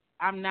said,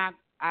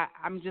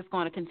 I'm just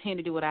going to continue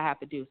to do what I have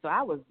to do. So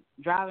I was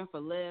driving for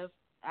Lyft.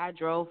 I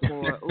drove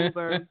for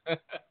Uber.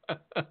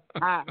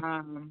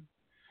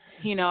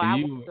 You were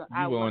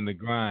on the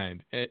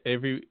grind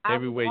every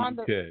way you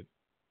could.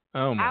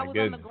 Oh my goodness! I was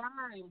on the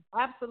grind.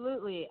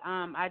 Absolutely.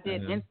 I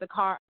did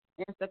Instacart.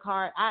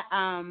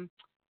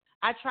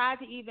 I tried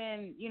to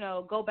even,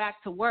 go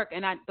back to work,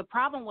 and the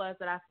problem was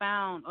that I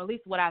found, or at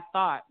least what I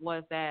thought,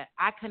 was that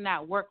I could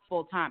not work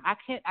full time. I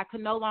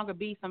could no longer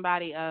be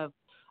somebody of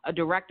a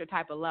director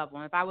type of level.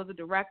 And if I was a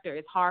director,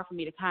 it's hard for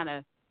me to kind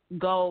of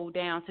go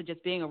down to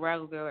just being a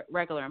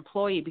regular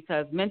employee,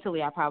 because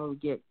mentally I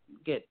probably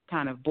get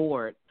kind of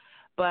bored.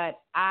 But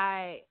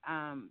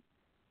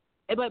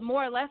but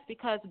more or less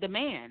because of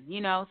demand,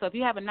 So if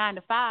you have a 9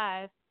 to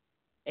 5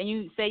 and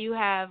you say you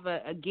have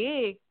a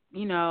gig,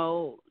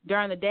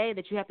 during the day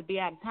that you have to be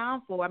out of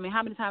town for, I mean,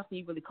 how many times can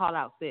you really call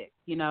out sick,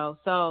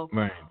 So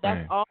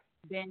that's all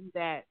been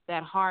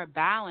that hard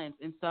balance.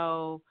 And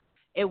so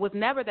it was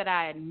never that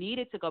I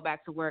needed to go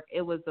back to work.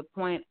 It was the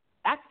point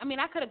I mean,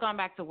 I could have gone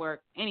back to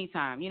work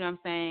anytime, you know what I'm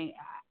saying?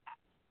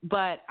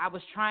 But I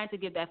was trying to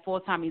give that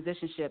full-time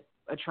musicianship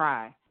a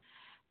try.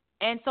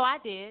 And so I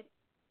did.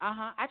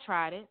 I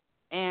tried it.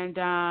 And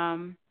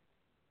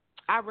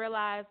I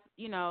realized,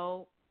 you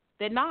know,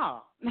 that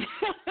no, that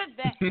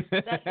ain't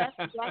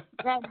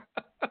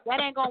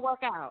going to work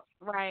out,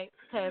 right?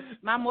 Because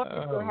my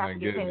mortgage still has to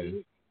get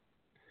paid.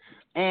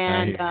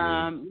 And,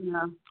 you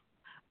know,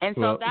 and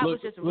so that was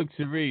just... Look,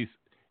 Charis,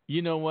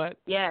 you know what?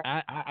 Yeah.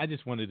 I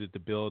just wanted it to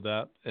build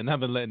up, and I've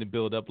been letting it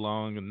build up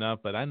long enough,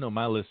 but I know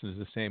my listeners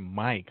are saying,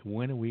 Mike,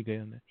 when are we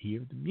going to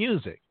hear the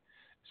music?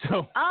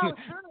 So, true.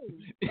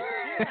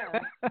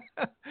 Yeah.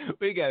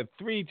 We got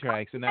 3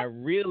 tracks, and I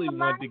really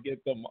want to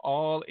get them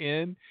all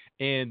in.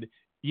 And,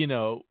 you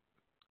know,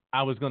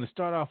 I was going to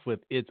start off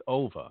with It's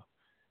Over.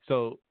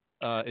 So,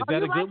 is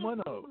that a good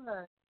one?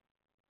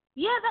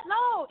 Yeah,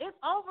 It's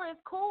Over.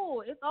 It's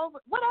cool. It's over.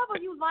 Whatever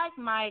you like,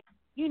 Mike,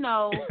 you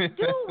know,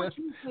 do what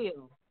you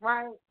feel,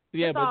 right?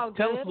 Yeah, it's but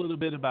tell us a little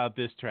bit about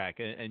this track,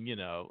 and you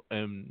know,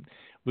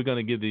 we're going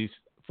to give these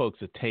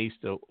folks a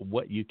taste of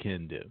what you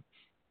can do.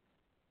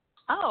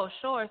 Oh,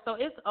 sure. So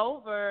It's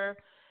Over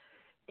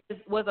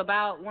was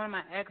about one of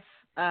my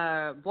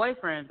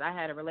ex-boyfriends. I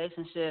had a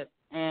relationship,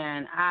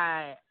 and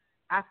I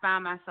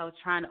found myself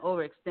trying to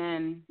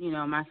overextend, you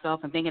know,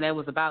 myself and thinking it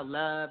was about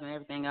love and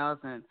everything else.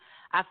 And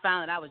I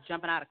found that I was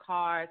jumping out of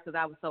cars because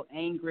I was so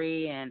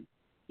angry. And,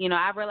 you know,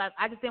 I realized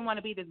I just didn't want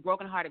to be this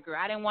broken-hearted girl.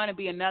 I didn't want to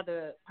be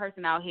another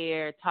person out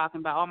here talking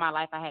about all my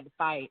life I had to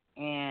fight,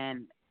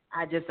 and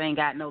I just ain't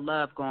got no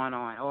love going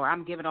on. Or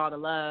I'm giving all the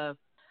love,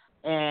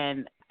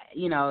 and,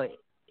 you know,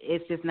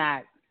 it's just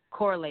not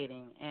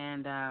correlating.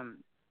 And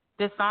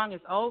this song Is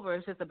Over.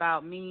 It's just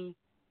about me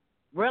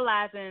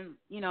realizing,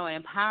 you know,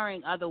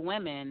 empowering other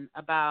women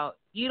about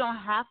you don't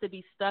have to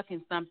be stuck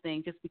in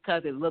something just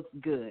because it looks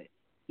good.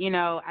 You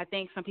know, I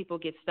think some people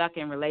get stuck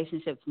in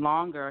relationships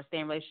longer or stay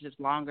in relationships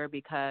longer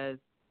because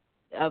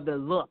of the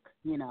look,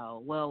 you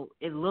know. Well,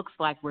 it looks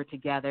like we're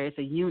together. It's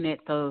a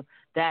unit, so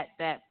that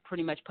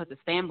pretty much puts a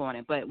stamp on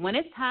it. But when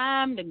it's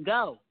time to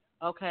go,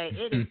 okay,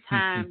 it is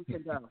time to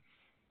go.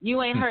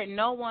 You ain't hurting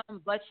no one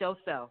but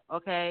yourself,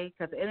 okay?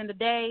 Because at the end of the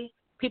day,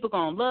 people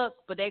going to look,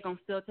 but they're going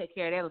to still take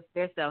care of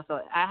their self.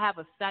 So I have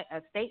a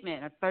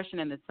statement, an assertion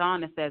in the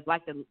song that says,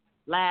 like the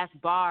last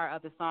bar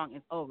of the song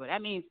is over.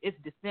 That means it's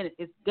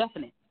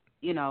definite,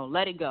 you know,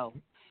 let it go.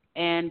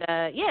 And,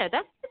 yeah,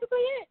 that's typically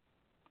it.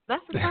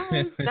 That's the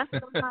song. That's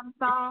the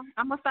song.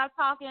 I'm going to stop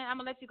talking. I'm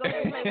going to let you go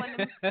ahead and play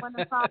one of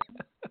the songs.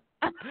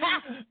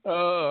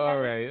 Oh,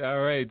 all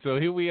right. So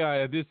here we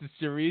are. This is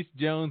Charis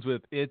Jones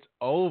with It's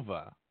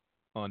Over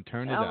on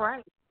Turn It Up. All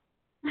right.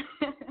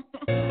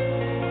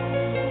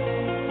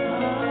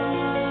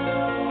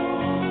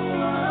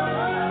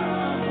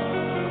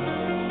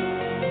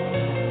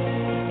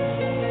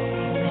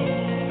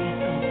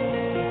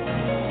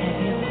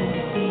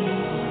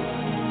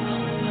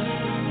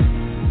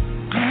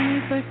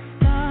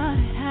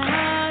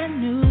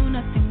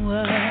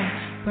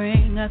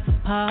 Bring us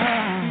apart.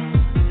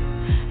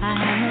 I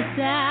have no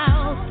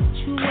doubt that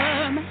you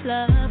were my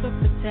lover,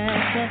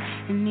 protector,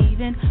 and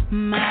even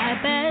my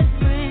best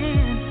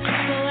friend.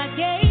 So I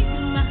gave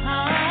you my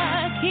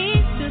heart,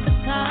 keys to the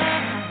car,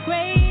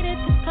 upgraded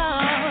the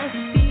cause to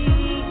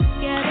be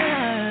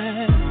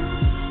together.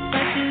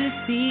 But you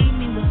see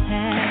me with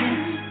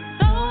having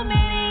so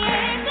many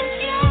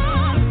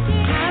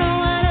insecurities. I don't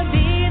wanna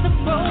be the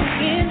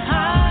broken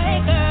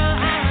hearted girl.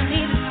 I don't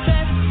need the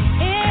stress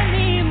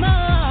anymore.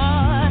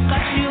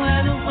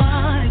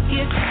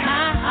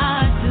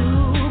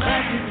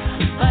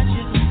 But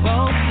you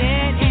broke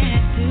it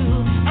in two.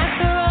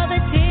 After all the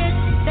tears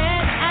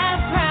that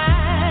I've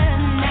cried,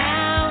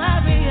 now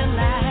I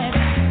realize,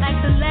 like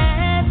the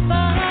last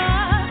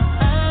part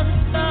of the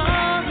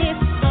song,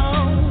 it's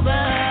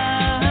over.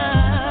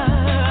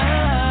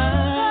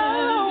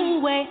 Oh,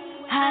 wait,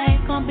 I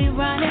ain't gonna be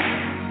running.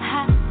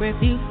 I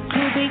refuse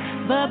to be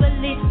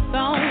verbally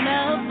thrown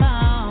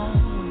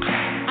alone.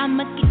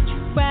 I'ma get you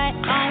right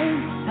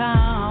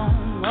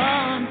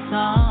on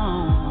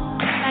song,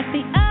 like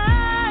the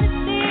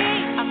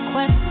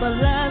quest for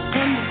love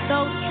ended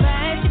so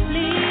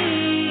tragically.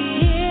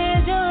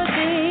 Here's your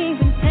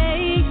things and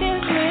take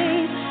this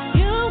ring.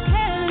 You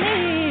can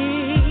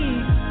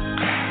leave.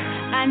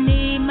 I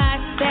need my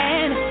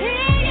sanity.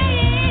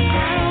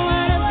 I don't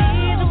wanna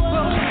be the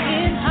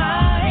broken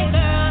hearted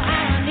girl.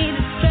 I don't need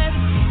the stress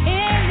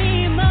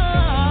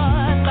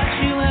anymore. But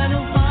you were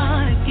the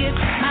one to give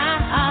my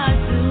heart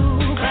to.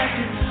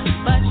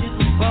 But you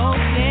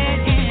broke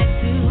it in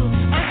two.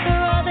 After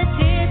all the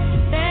tears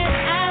that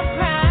I've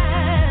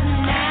cried,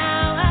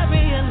 now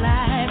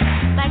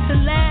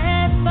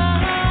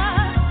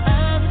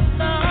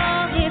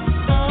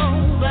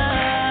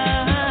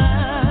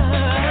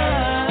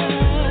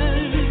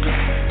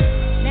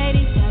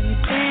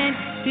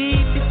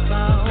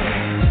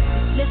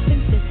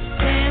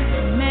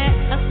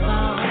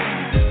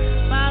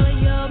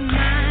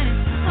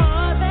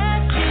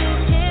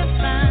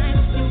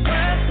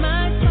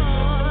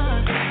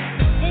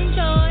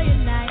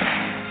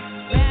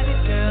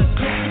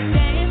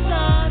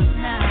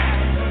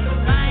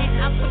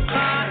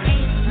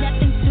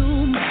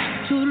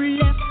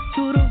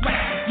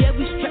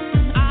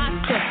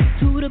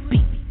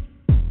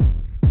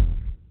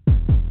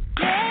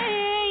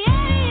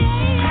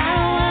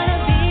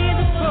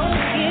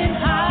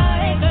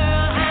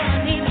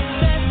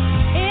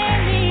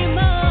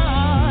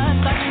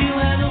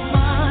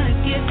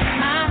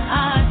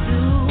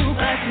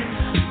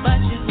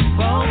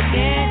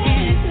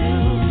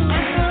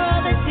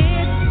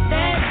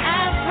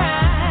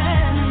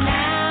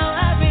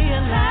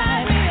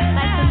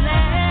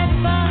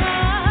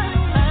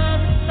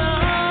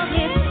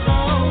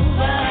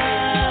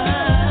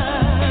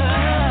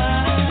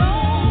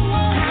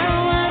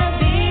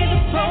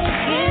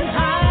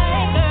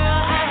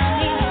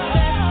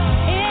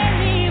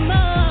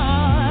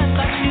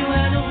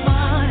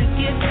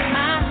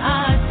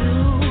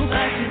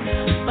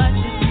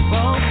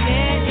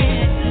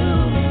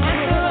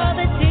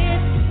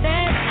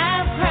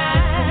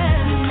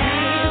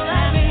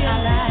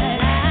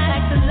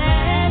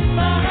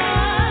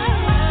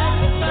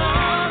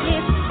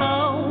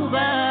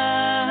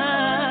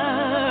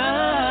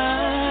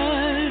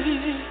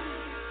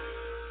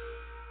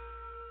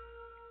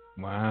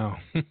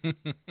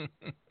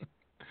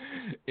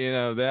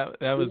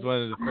That was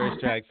one of the first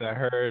tracks I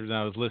heard when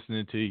I was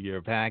listening to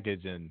your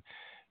package, and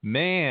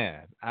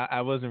man,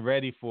 I wasn't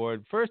ready for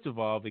it. First of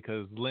all,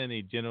 because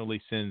Lenny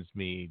generally sends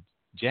me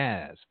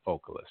jazz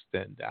vocalists,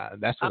 and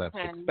that's what I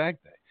was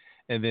expecting.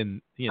 And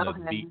then, the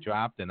beat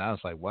dropped, and I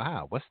was like,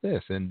 wow, what's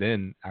this? And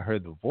then I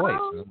heard the voice,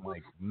 and I'm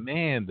like,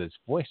 man, this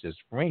voice is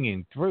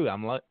ringing through.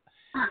 I'm like,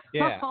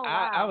 yeah,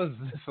 wow. I was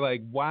just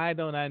like, why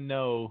don't I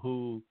know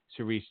who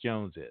Charis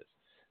Jones is?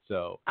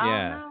 So,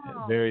 yeah,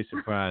 very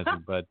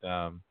surprising. But,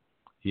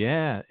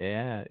 yeah,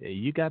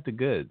 you got the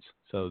goods.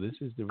 So this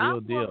is the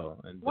real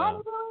deal. And,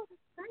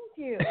 thank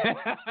you.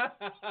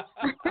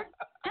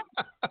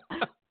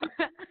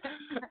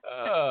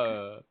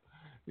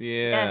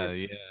 Yeah.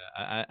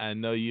 I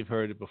know you've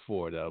heard it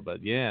before, though.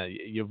 But, yeah,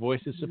 your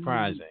voice is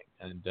surprising.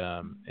 And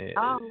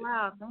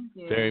wow, thank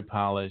you. Very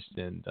polished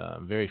and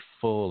very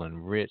full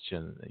and rich.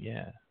 And,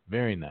 yeah,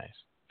 very nice.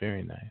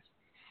 Very nice.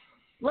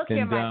 Look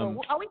here,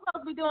 Michael. Are we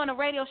supposed to be doing a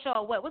radio show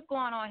or what? What's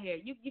going on here?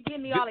 You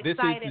getting me all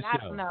excited. This is the show. I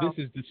don't know.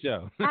 This is the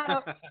show.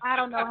 I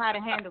don't know how to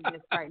handle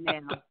this right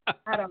now.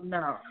 I don't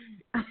know.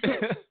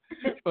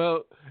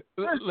 Well,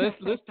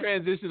 let's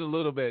transition a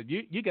little bit.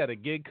 You got a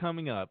gig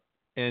coming up,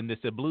 and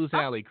it's a Blues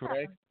Alley,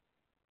 correct?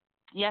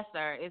 Yes,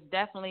 sir. It's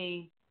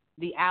definitely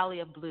the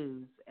Alley of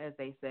Blues, as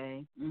they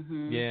say.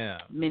 Mm-hmm. Yeah.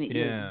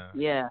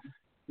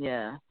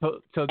 Yeah. So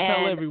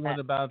tell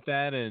everyone about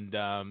that, and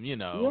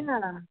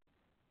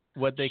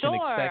what they can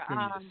expect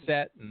from the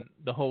set and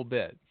the whole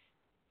bit.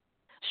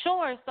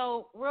 Sure.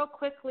 So real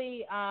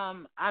quickly,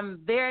 I'm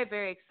very,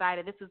 very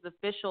excited. This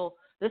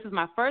is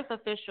my first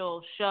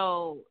official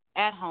show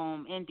at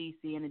home in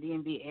DC in the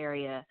DMV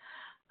area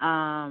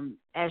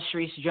as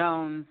Charis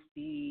Jones,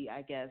 the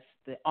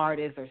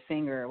artist or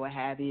singer or what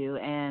have you.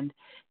 And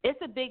it's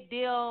a big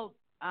deal.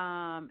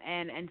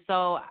 And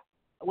so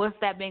with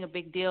that being a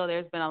big deal,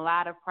 there's been a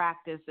lot of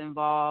practice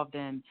involved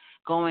and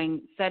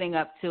setting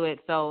up to it.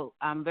 So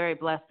I'm very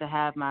blessed to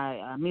have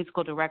my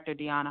musical director,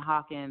 Deanna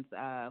Hawkins,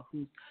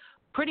 who's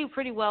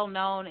pretty well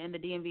known in the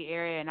DMV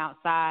area and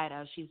outside.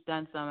 She's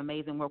done some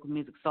amazing work with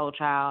Music Soul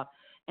Child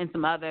and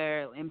some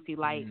other MC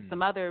Light,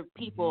 some other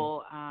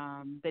people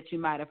that you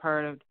might have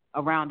heard of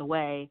around the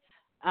way.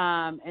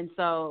 And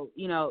so,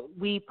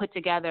 we put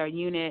together a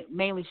unit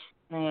mainly,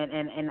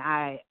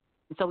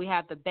 so we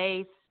have the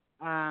bass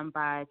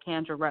by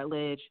Kendra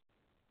Rutledge.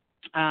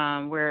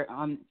 We're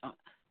on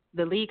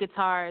the lead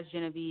guitar is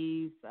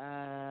Genevieve,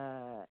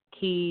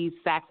 keys,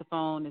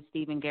 saxophone is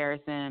Stephen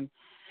Garrison,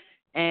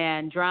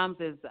 and drums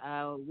is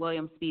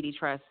William Speedy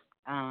Trust.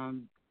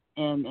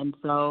 And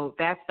so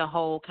that's the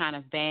whole kind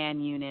of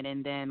band unit.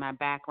 And then my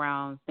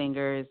background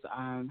singers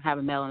have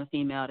a male and a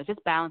female to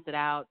just balance it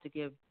out to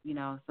give,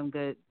 some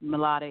good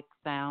melodic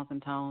sounds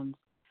and tones.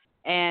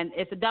 And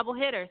it's a double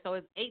hitter, so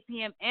it's 8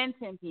 p.m. and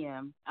 10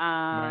 p.m.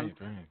 Right.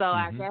 So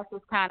I guess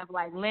it's kind of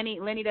like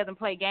Lenny doesn't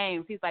play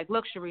games. He's like,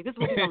 look, Charis, this is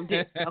what we're going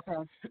to do,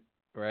 okay?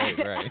 Right.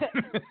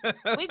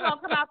 We're going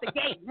to come out the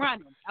gate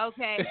running,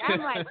 okay?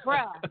 I'm like,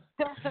 bruh,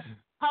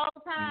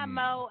 whole time,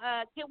 Mo,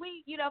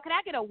 can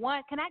I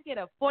get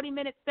a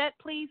 40-minute set,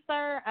 please,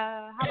 sir?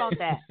 How about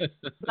that?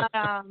 But,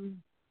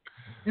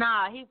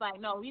 nah, he's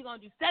like, no, we're going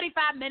to do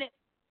 75 minutes.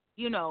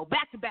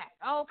 Back to back.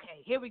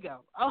 Okay, here we go.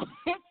 Oh,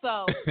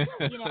 so,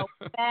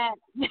 that,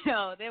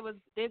 there's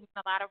been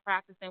a lot of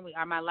practicing.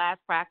 My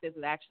last practice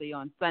was actually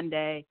on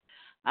Sunday,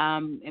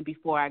 and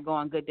before I go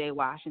on Good Day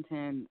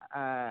Washington,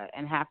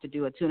 and have to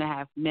do a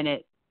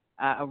 2.5-minute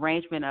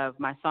arrangement of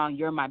my song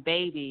 "You're My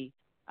Baby,"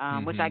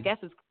 which I guess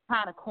is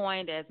kind of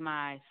coined as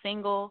my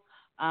single,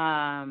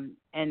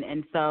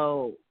 and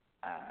so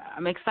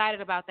I'm excited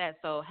about that.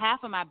 So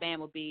half of my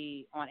band will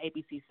be on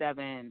ABC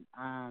 7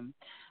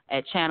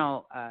 at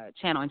Channel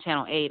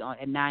 8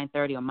 at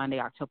 9:30 on Monday,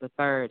 October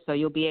 3rd. So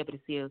you'll be able to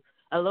see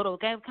a little,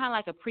 kind of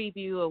like a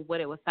preview of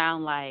what it would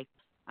sound like.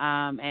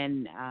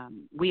 And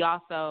we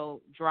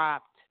also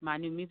dropped my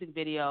new music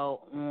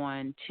video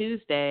on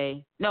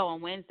Wednesday,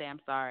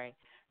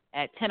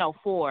 at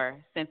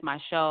 10:04, since my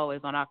show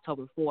is on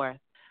October 4th.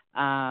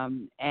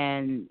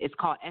 And it's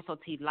called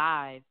SOT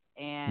Live.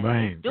 And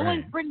it's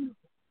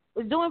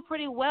doing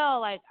pretty well.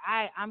 Like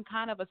I'm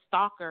kind of a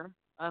stalker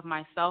of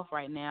myself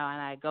right now,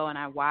 and I go and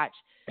I watch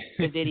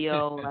the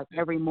video like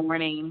every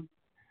morning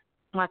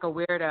like a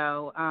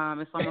weirdo.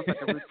 It's almost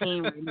like a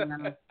routine right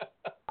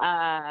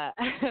now.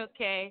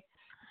 Okay.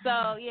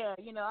 So, yeah,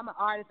 I'm an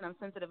artist and I'm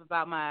sensitive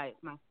about my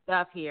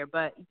stuff here,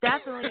 but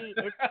definitely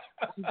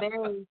I'm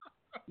very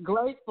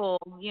grateful,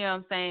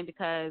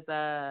 because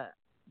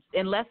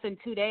in less than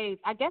 2 days,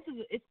 I guess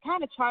it's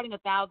kind of charting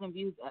 1,000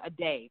 views a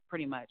day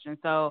pretty much. And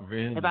so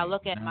if I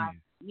look at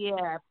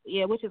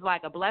which is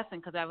like a blessing,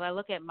 because if I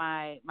look at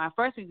my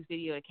first music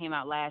video that came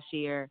out last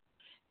year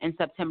in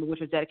September,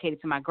 which was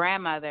dedicated to my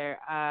grandmother,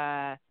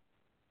 and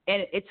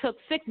it took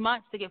 6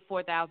 months to get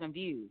 4,000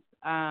 views.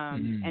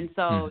 And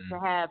so to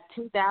have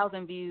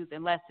 2,000 views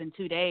in less than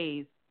 2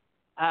 days,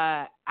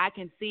 I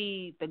can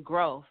see the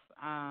growth.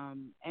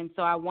 And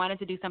so I wanted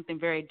to do something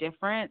very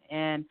different.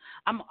 And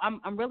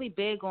I'm really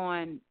big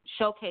on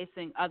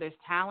showcasing others'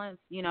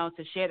 talents, you know,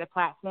 to share the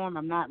platform.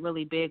 I'm not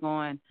really big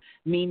on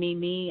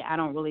me. I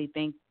don't really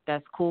think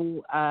that's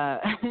cool.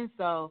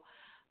 So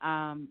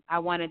I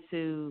wanted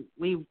to.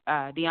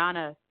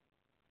 Deanna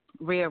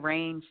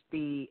rearranged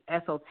the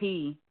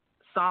SOT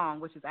song,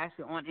 which is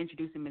actually on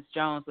Introducing Miss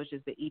Jones, which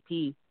is the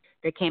EP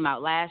that came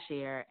out last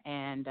year,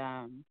 and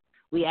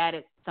we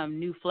added some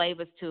new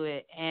flavors to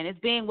it, and it's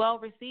being well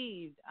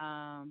received.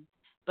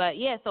 But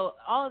yeah, so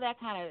all of that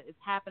kind of is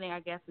happening.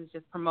 I guess is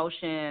just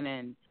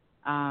promotion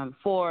and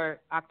for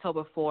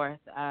October 4th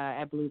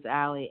at Blues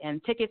Alley,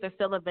 and tickets are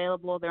still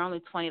available. They're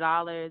only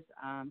 $20.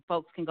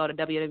 Folks can go to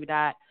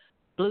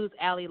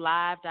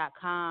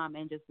www.bluesalleylive.com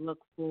and just look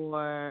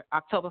for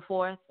October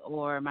 4th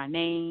or my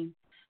name,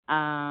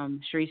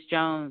 Charis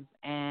Jones,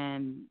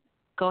 and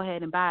go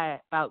ahead and buy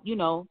about, you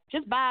know,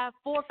 just buy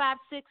 4, 5,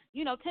 6,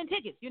 10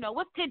 tickets. You know,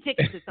 what's 10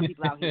 tickets to some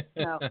people out here?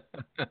 So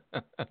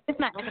it's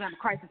not an economic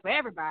crisis for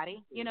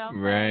everybody, you know.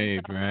 Right,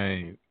 so,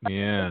 right,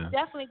 yeah. It's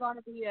definitely going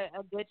to be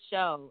a good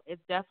show.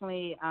 It's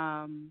definitely,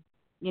 going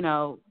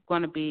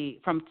to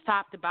be from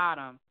top to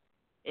bottom.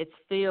 It's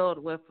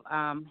filled with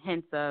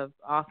hints of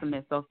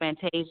awesomeness. So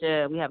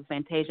Fantasia, we have a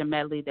Fantasia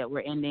medley that we're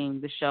ending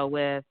the show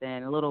with,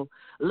 and a little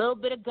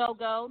bit of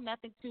go-go,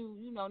 nothing too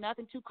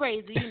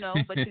crazy,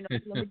 but in the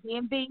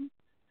DMV,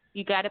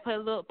 you got to put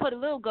a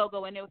little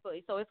go-go in there.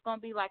 So it's going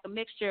to be like a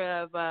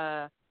mixture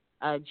of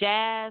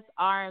jazz,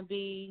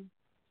 R&B,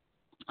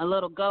 a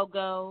little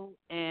go-go,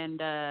 and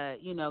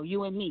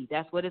you and me.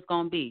 That's what it's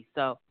going to be.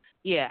 So.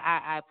 Yeah,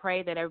 I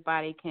pray that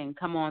everybody can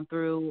come on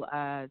through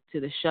to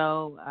the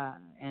show.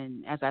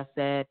 And as I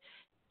said,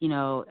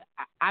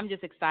 I'm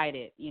just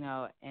excited,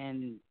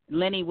 and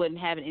Lenny wouldn't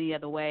have it any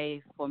other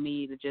way for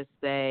me to just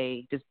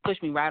push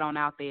me right on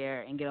out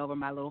there and get over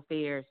my little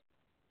fears.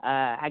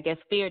 I guess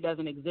fear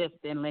doesn't exist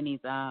in Lenny's,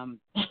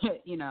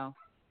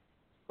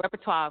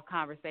 repertoire of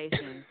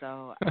conversation.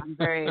 So I'm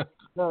very,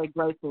 very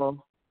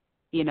grateful.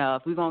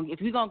 If we're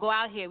gonna go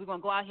out here, we're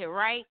gonna go out here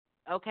right,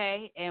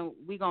 okay, and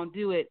we're gonna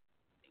do it.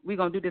 We're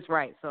going to do this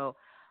right. So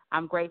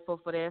I'm grateful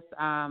for this.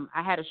 I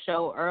had a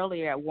show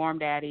earlier at Warm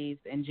Daddy's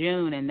in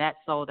June, and that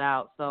sold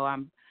out. So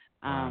and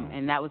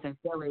that was in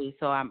Philly.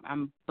 So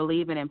I'm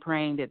believing and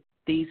praying that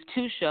these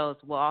 2 shows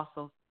will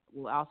also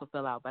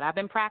fill out. But I've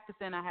been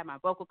practicing. I have my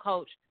vocal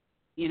coach,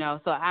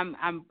 so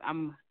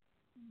I'm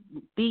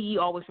be ye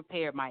always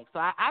prepared, Mike. So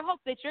I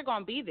hope that you're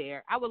going to be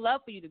there. I would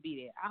love for you to be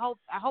there. I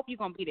hope you're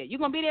going to be there. You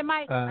going to be there,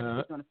 Mike? I just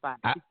put you on the spot.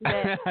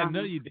 I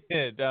know you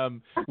did.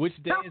 Which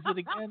day is it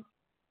again?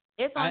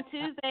 It's on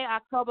Tuesday,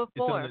 October 4th.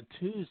 It's on a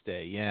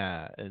Tuesday,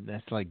 yeah, and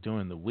that's like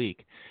during the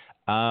week.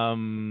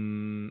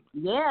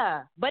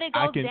 Yeah, but it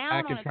goes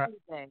down on a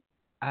Tuesday.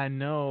 I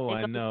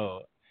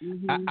know.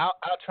 Mm-hmm. I'll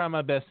try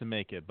my best to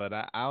make it, but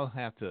I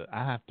have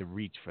to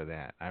reach for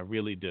that. I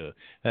really do.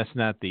 That's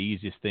not the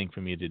easiest thing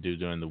for me to do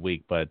during the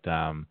week, but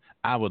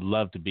I would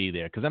love to be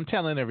there because I'm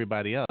telling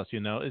everybody else,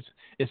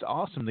 it's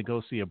awesome to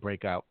go see a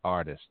breakout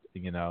artist,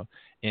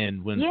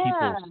 and when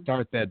people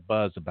start that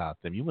buzz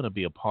about them, you want to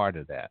be a part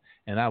of that,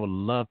 and I would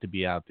love to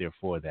be out there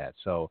for that.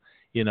 So,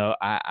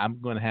 I'm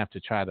going to have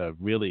to try to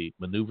really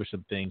maneuver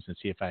some things and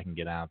see if I can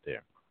get out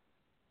there.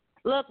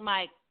 Look,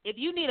 Mike. If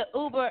you need an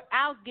Uber,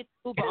 I'll get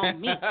the Uber on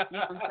me. You know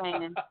what I'm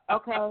saying?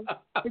 Okay?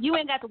 So you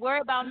ain't got to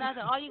worry about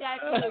nothing. All you got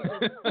to do is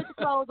just put your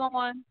clothes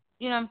on.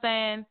 You know what I'm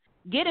saying?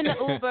 Get in the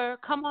Uber.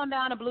 Come on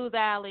down to Blues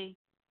Alley.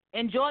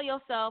 Enjoy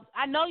yourself.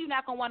 I know you're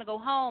not going to want to go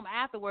home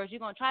afterwards. You're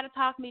going to try to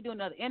talk to me, do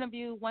another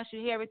interview once you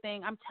hear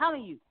everything. I'm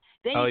telling you.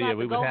 Then you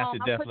we would have to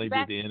definitely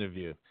do the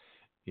interview.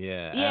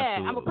 Yeah,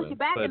 absolutely. I'm going to put you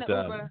back in the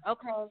Uber,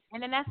 okay,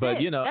 and then that's it. But,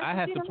 I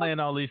have to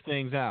plan all these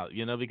things out,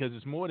 because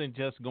it's more than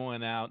just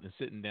going out and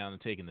sitting down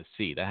and taking a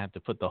seat. I have to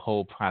put the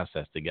whole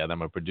process together.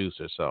 I'm a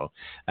producer, so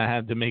I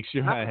have to make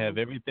sure I have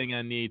everything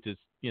I need to,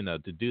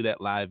 to do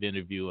that live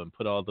interview and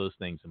put all those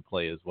things in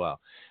play as well.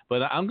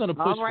 But I'm going to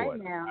push for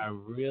it. Now. I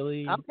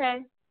really want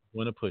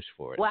to push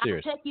for it. Well,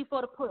 seriously. I'll take you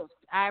for the push.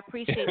 I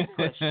appreciate the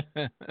push.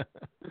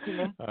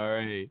 All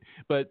right.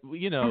 But,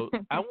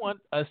 I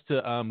want us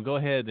to go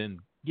ahead and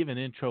give an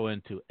intro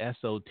into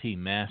SOT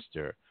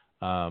Master.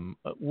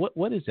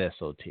 What is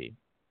SOT?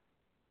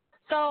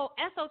 So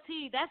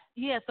SOT,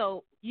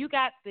 so you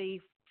got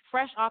the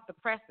fresh off the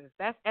presses.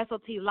 That's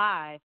SOT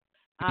Live.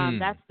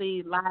 That's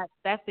the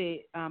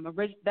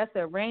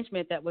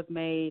arrangement that was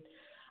made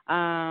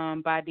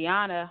by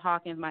Deanna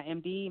Hawkins, my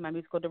MD, my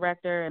musical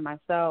director, and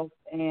myself.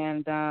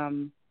 And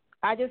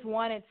I just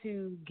wanted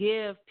to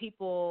give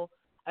people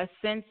a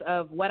sense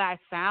of what I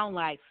sound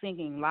like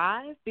singing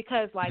live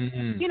because,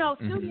 studio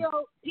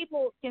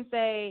people can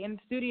say in the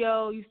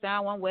studio you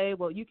sound one way.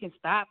 Well, you can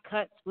stop,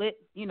 cut, split,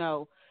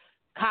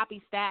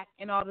 copy, stack,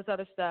 and all this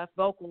other stuff,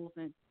 vocals,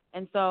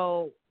 and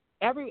so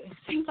it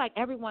seems like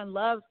everyone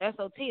loves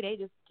SOT. They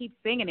just keep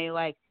singing it,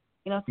 like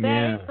say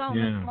it's on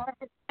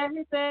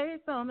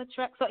the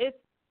track. So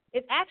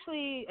it's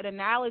actually an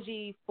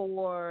analogy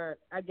for,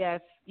 I guess,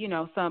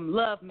 some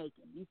love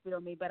making. You feel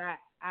me? But I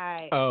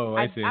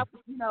see. I was,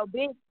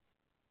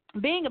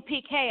 being a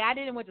PK, I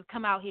didn't want to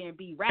come out here and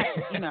be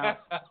ratchet,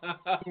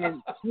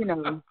 and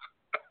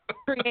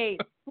create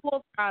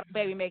full throttle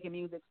baby making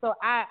music. So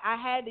I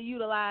had to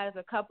utilize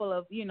a couple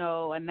of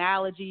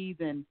analogies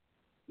and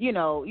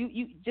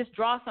you just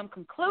draw some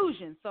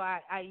conclusions. So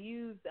I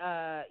used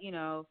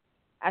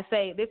I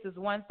say this is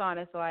one song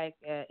that's like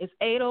it's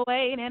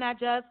 8:08 and I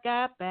just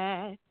got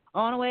back.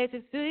 On the way to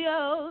the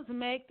studios to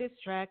make this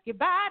track. Your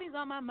body's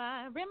on my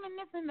mind,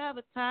 reminiscing of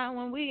a time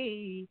when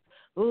we,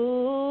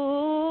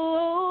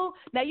 ooh.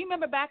 Now, you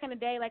remember back in the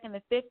day, like in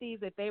the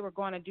 50s, if they were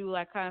going to do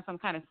like kind of some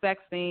kind of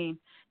sex scene,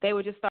 they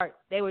would just start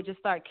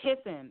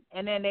kissing,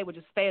 and then they would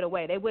just fade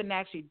away. They wouldn't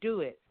actually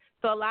do it.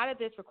 So a lot of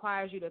this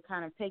requires you to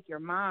kind of take your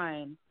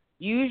mind,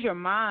 use your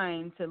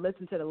mind to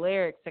listen to the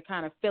lyrics to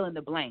kind of fill in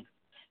the blanks.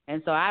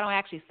 And so I don't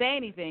actually say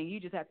anything. You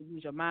just have to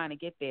use your mind to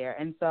get there.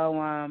 And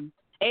so,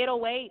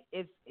 808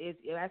 is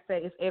I say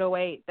it's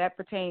 808. That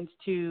pertains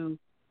to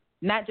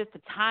not just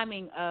the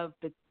timing of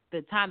the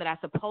time that I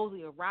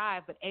supposedly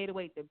arrived, but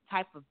 808 the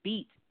type of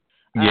beat.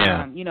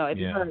 Yeah. If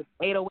you heard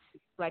 808,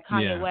 like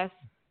Kanye West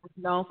was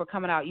known for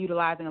coming out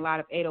utilizing a lot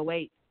of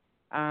 808,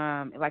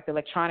 like the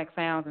electronic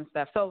sounds and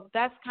stuff. So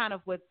that's kind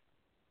of what's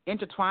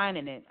intertwined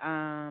in it.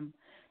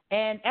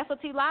 And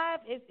SOT Live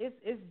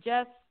is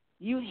just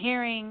you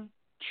hearing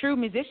true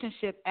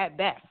musicianship at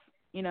best,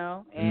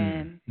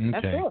 and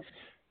that's it.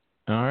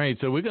 All right,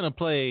 so we're going to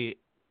play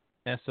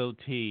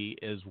SOT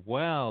as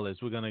well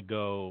as we're going to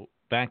go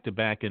back to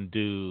back and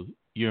do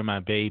You're My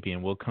Baby,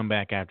 and we'll come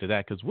back after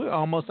that because we're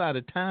almost out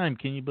of time.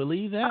 Can you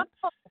believe that?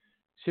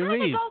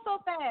 Charis, go so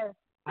fast.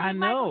 I know.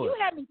 Michael, you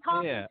had me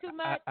talking too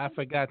much. I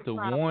forgot to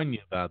warn you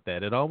about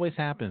that. It always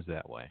happens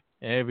that way.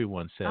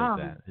 Everyone says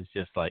that. It's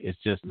just like, it's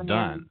just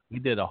done. We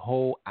did a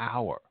whole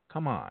hour.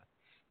 Come on.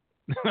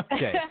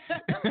 Okay.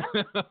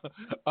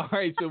 All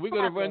right, so we're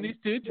going to run these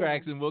two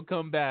tracks, and we'll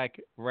come back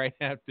right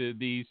after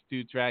these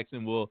two tracks,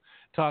 and we'll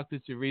talk to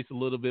Charis a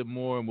little bit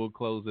more, and we'll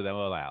close it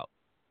all out.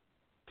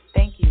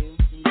 Thank you.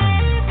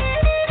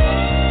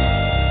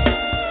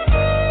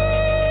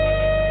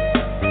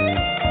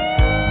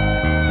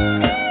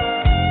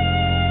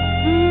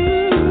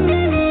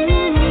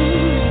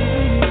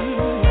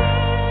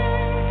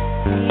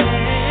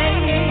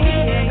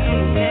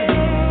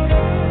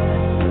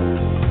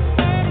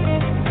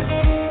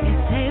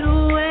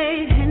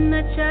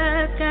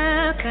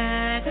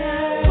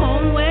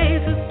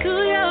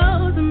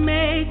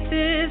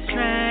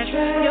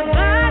 Your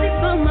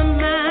body's on my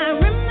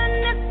mind,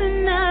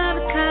 reminiscing of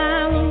a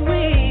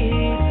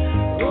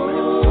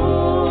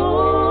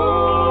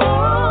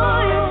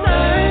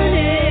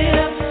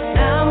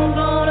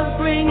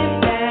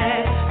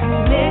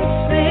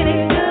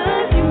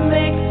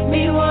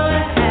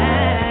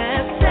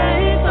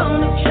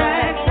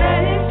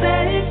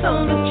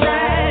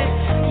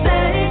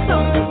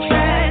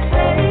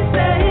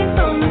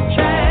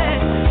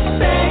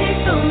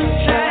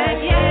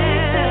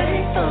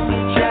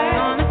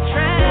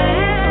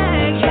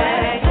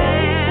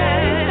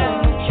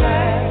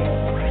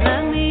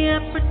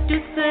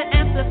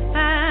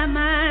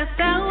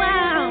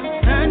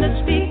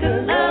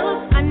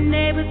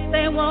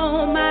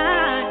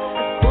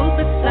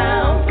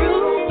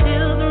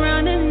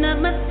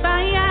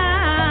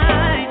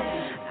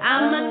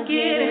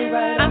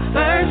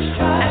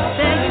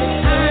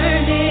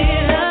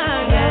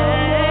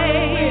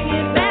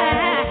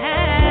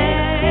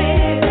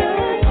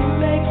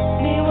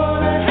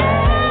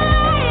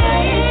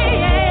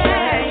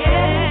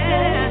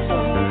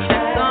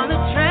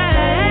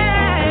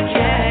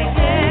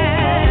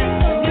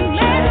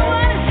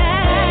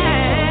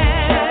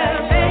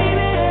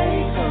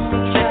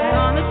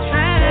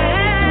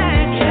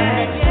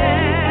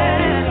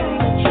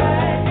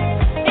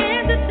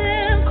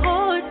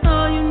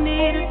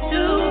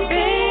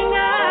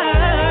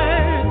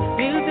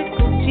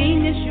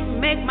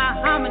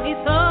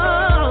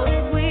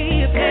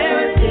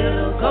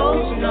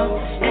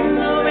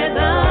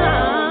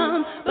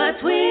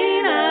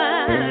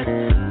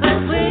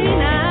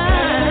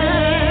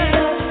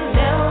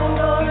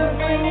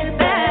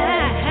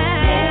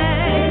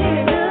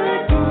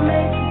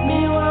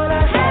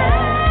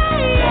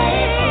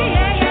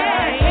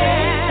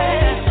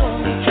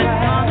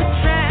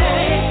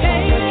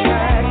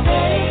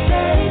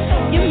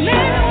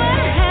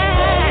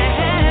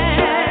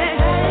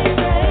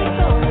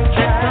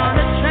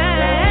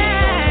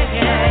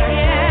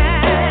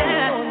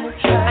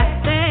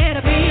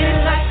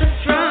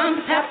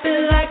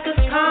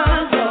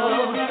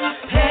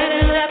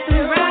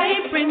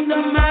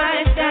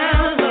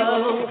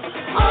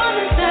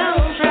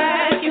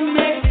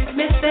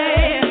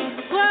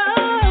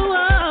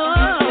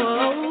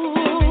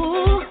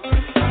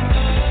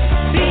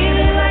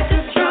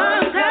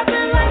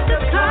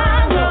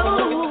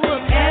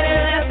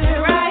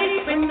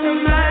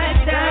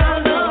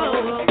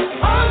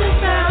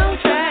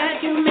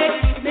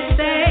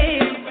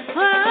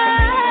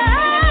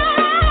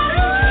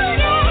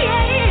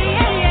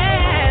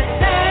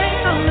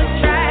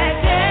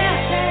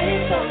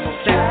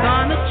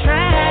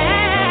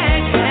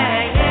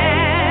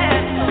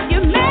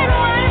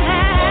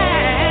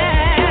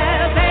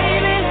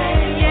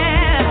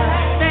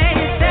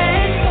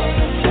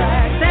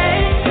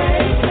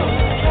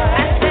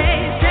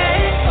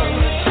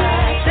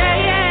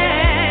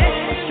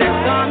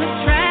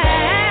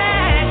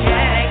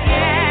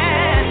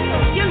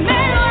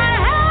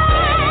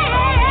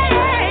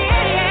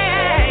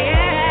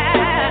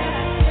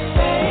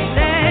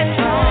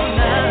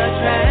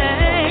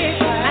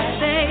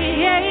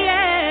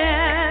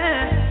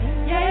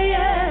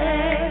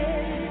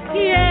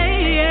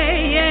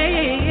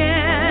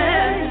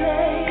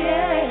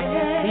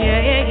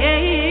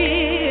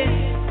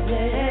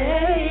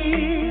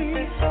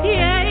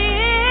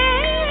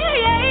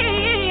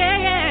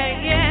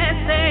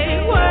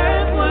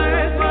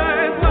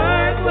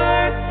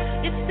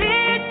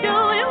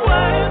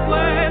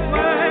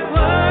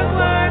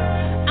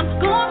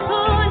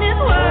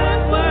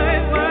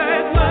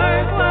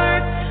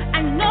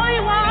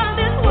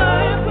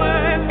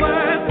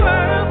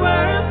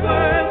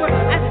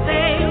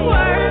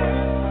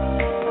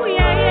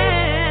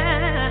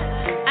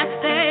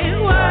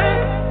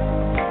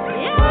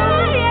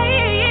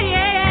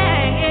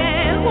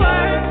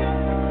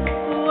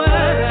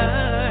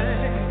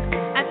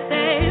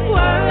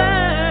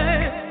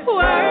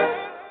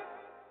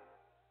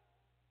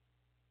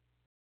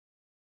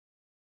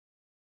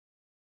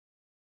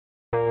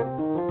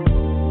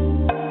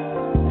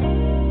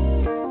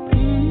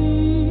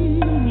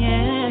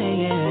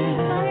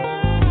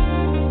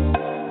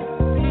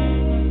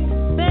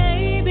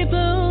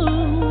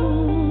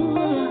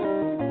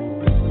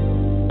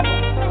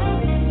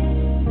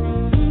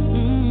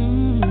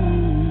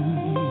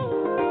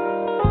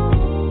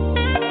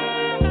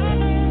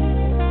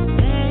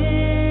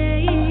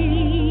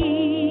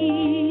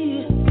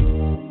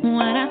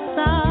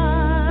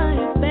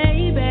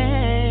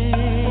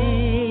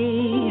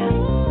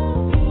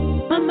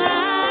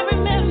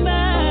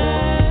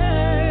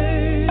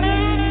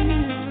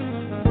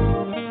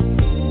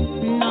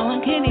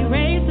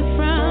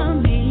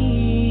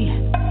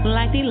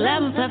the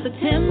 11th of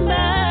September,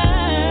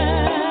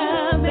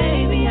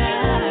 baby,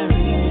 I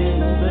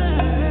remember.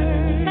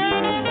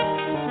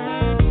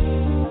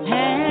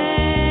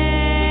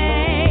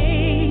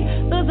 Hey,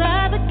 those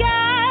other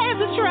guys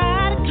that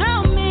try to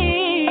call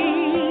me,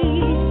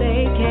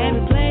 they can't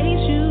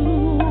replace you.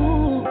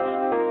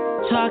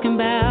 Talking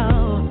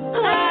about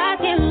I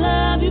can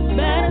love you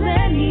better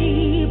than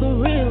he, but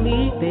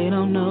really they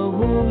don't know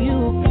who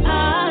you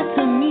are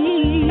to me.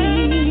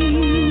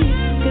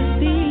 'Cause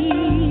see,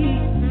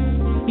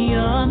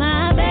 you're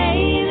my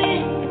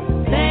baby,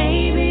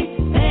 baby,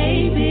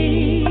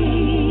 baby.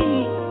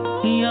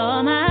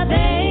 You're my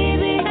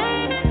baby,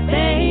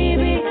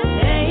 baby,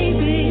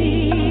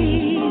 baby.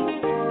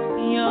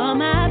 You're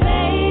my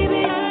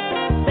baby,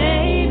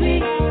 baby,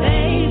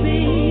 baby.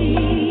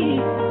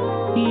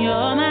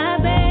 You're my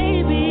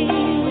baby,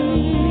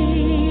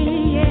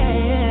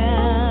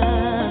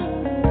 yeah.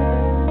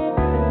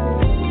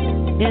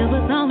 It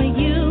was only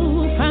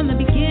you from the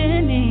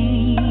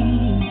beginning.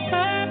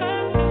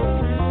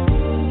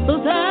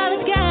 Those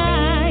other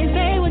guys,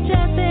 they were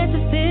just there to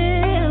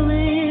fill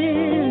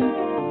in.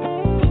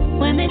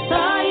 When they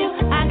saw you,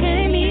 I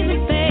couldn't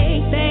even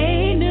fake.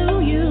 They knew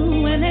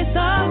you when they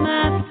saw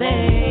my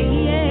face.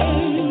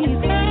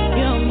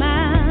 You're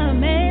my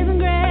amazing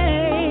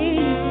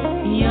grace.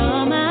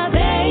 You're my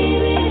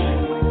baby,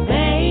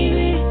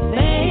 baby,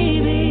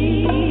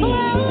 baby.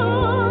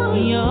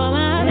 You're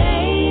my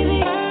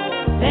baby,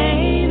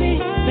 baby,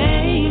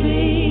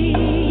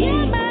 baby.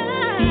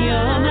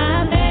 You're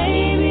my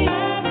baby,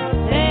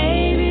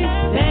 baby,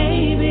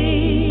 baby.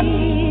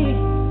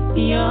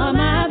 You're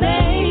my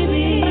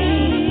baby,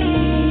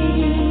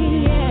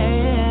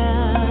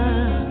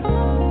 yeah.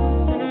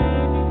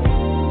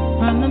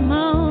 From the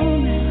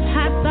moment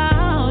I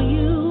saw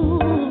you,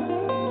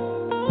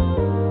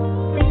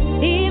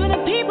 even the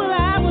people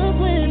I was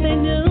with, they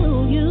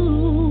knew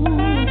you.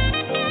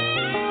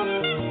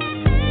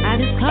 I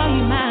just call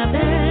you my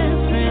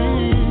best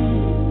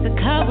friend to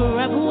cover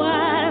up what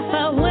I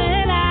felt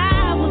when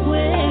I was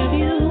with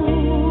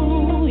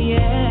you,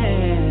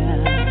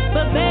 yeah.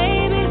 But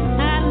baby,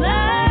 I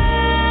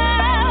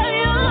love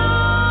you,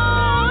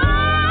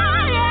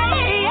 yeah,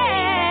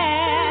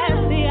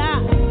 yeah. See, I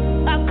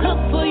cook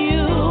for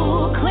you,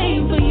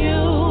 clean for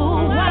you,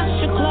 wash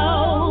your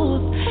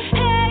clothes.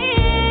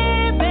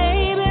 Hey,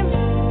 baby,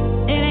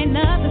 it ain't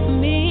nothing for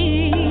me.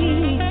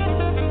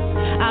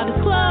 I'll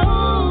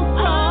disclose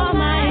all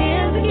my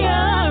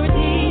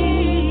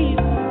insecurities,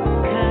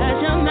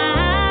 'cause you're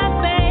my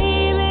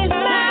baby, my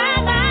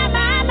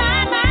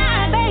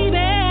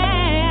baby.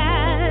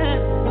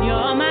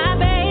 You're my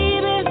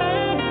baby,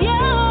 you're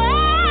my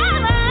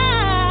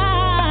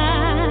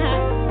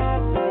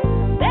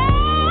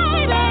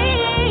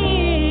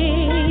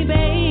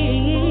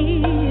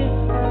baby,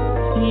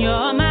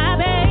 you're my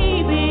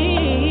baby,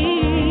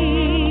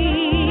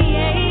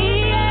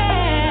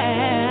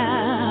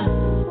 yeah.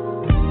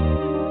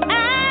 I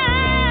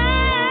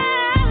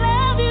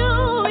love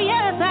you,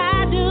 yes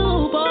I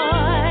do,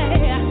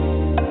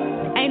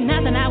 boy. Ain't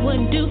nothing I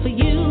wouldn't do for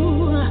you.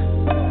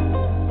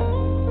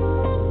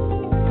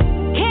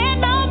 Can't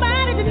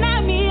nobody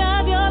deny me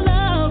of your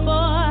love, boy.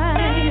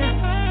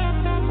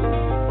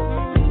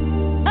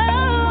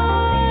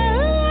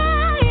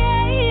 Oh,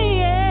 yeah,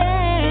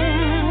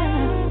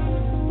 yeah.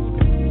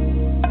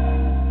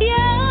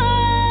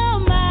 You're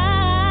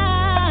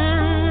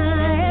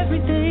my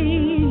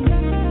everything.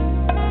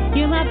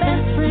 You're my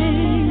best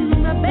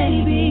friend, my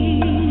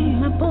baby,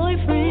 my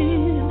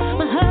boyfriend,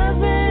 my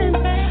husband.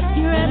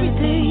 You're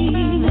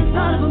everything, the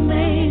thought of a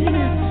man.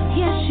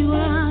 Yes, you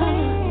are.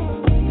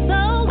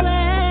 So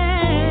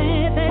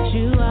glad that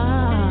you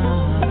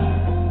are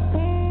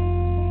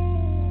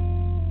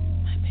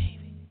my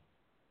baby.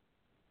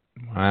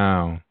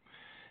 Wow.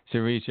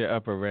 Charis, your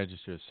upper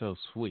register is so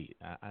sweet.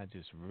 I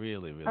just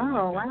really, really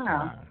like that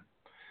song.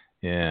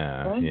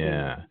 Yeah, Thank you.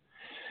 yeah.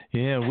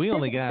 Yeah, we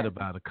only got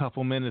about a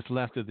couple minutes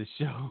left of the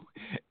show,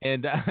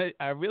 and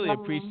I really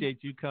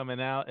appreciate you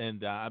coming out,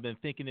 and I've been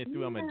thinking it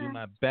through. I'm going to do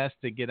my best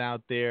to get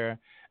out there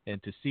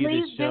and to see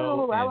Please this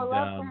show. do. I would and,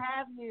 love to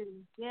have you.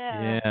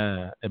 Yeah.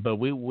 Yeah, but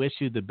we wish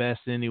you the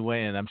best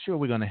anyway, and I'm sure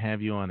we're going to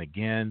have you on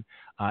again.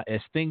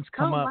 As things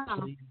come up, wow.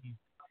 please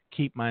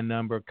keep my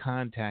number,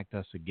 contact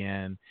us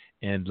again,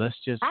 and let's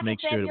just I can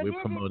make save sure that your we're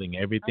digits. promoting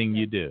everything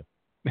you do.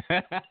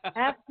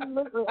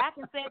 Absolutely. I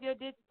can save your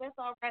digits. That's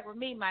all right with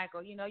me,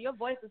 Michael. You know, your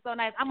voice is so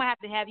nice. I'm going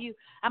to have you.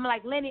 I'm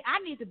like, Lenny, I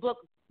need to book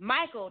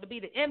Michael to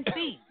be the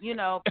MC. You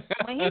know,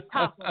 when he's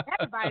talking,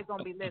 everybody's going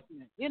to be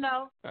listening, you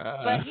know.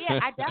 But, yeah,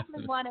 I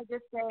definitely want to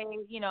just say,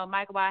 you know,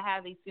 Michael, while I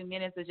have these few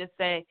minutes to just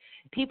say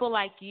people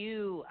like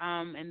you,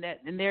 and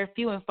they're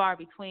few and far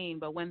between,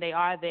 but when they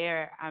are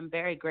there, I'm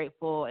very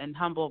grateful and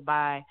humbled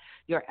by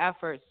your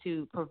efforts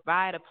to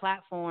provide a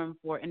platform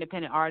for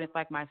independent artists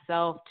like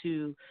myself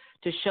to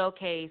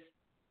showcase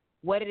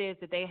what it is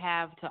that they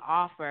have to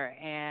offer.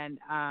 And,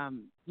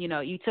 you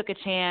know, you took a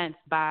chance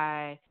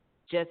by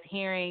just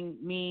hearing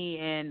me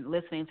and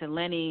listening to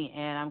Lenny,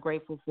 and I'm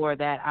grateful for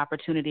that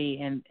opportunity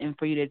and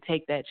for you to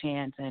take that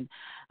chance. And,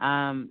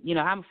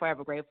 I'm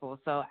forever grateful.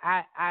 So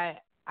I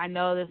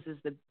know this is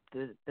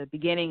the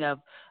beginning of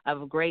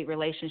a great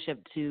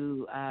relationship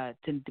to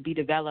be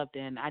developed.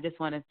 And I just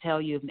want to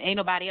tell you, if ain't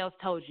nobody else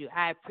told you,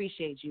 I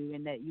appreciate you,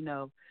 and that,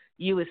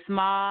 you is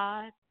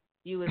smart,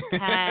 you is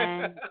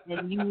kind,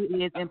 and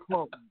you is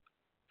important.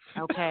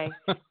 Okay?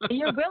 And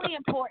you're really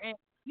important.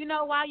 You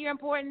know why you're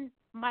important,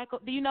 Michael?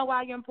 Do you know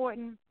why you're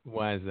important?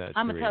 Why is that?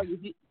 I'm going to tell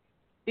you.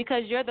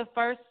 Because you're the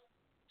first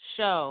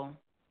show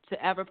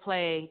to ever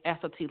play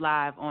SOT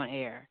Live on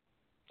air.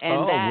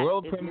 And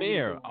world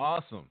premiere. Really cool.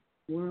 Awesome.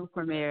 World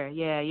premiere.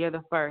 Yeah, you're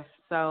the first.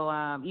 So,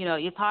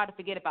 it's hard to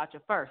forget about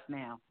your first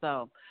now.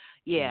 So,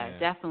 yeah.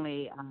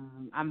 Definitely.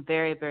 I'm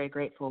very, very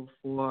grateful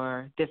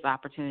for this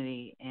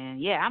opportunity.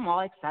 And, yeah, I'm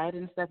all excited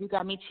and stuff. You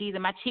got me cheesing.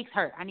 My cheeks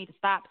hurt. I need to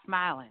stop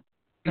smiling.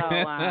 So,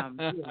 yeah.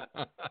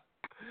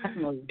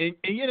 And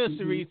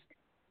Charis,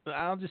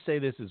 I'll just say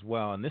this as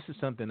well, and this is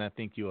something I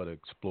think you ought to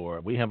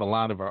explore. We have a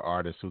lot of our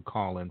artists who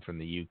call in from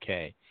the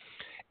UK,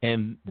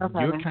 and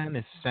your kind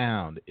of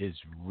sound is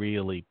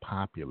really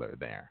popular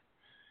there.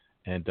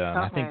 And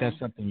I think that's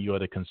something you ought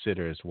to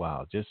consider as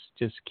well. Just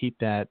keep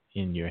that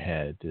in your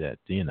head that,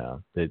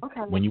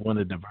 when you want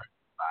to diversify,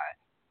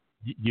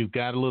 you've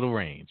got a little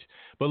range.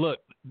 But look,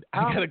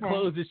 I got to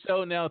close the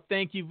show now.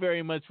 Thank you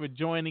very much for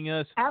joining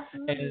us.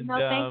 Absolutely. And,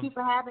 thank you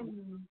for having me.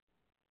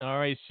 All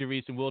right,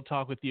 Charis, and we'll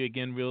talk with you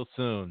again real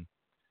soon.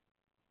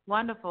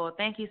 Wonderful.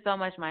 Thank you so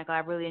much, Michael. I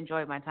really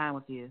enjoyed my time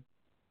with you.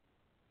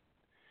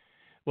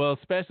 Well,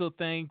 special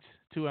thanks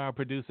to our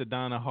producer,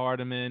 Donna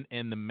Hardiman,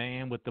 and the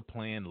man with the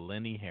plan,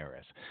 Lenny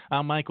Harris.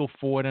 I'm Michael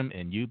Fordham,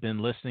 and you've been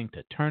listening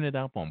to Turn It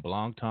Up on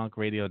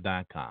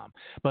blogtalkradio.com.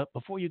 But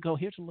before you go,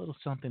 here's a little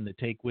something to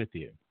take with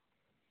you.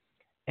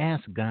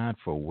 Ask God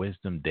for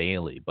wisdom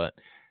daily, but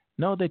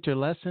know that your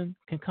lesson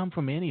can come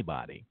from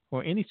anybody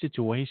or any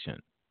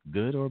situation,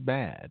 good or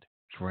bad,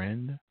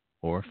 friend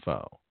or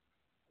foe.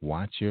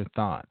 Watch your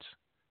thoughts.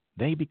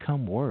 They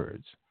become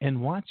words.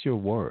 And watch your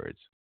words.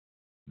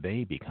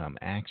 They become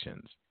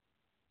actions.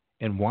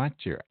 And watch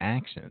your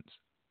actions.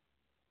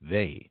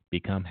 They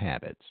become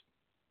habits.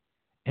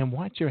 And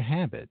watch your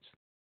habits.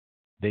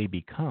 They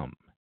become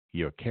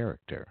your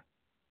character.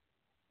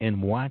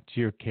 And watch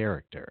your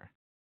character.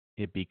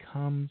 It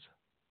becomes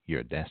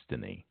your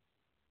destiny.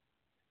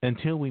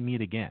 Until we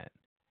meet again,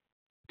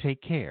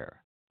 take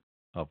care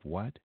of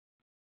what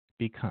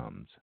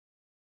becomes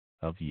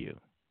of you.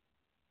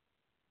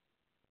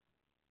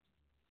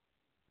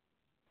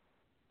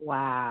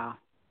 Wow.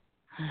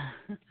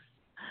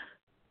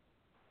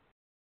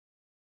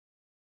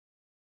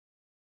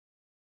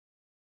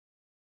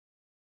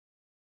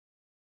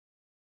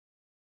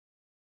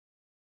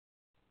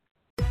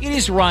 It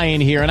is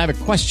Ryan here, and I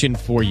have a question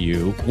for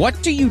you.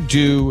 What do you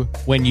do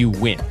when you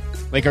win?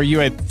 Like, are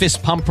you a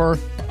fist pumper,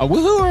 a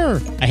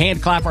woohooer, a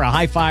hand clapper, a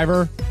high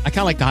fiver? I kind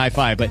of like the high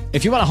five, but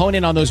if you want to hone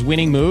in on those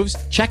winning moves,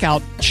 check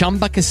out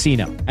Chumba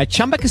Casino. At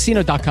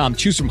ChumbaCasino.com,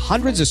 choose from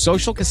hundreds of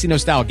social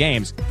casino-style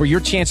games for your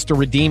chance to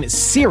redeem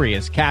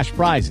serious cash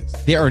prizes.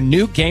 There are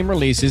new game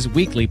releases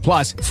weekly,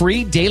 plus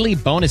free daily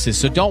bonuses,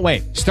 so don't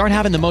wait. Start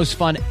having the most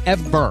fun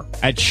ever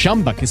at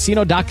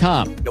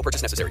ChumbaCasino.com. No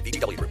purchase necessary.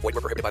 VGW Group. Void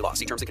where prohibited by law.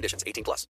 See terms and conditions. 18+.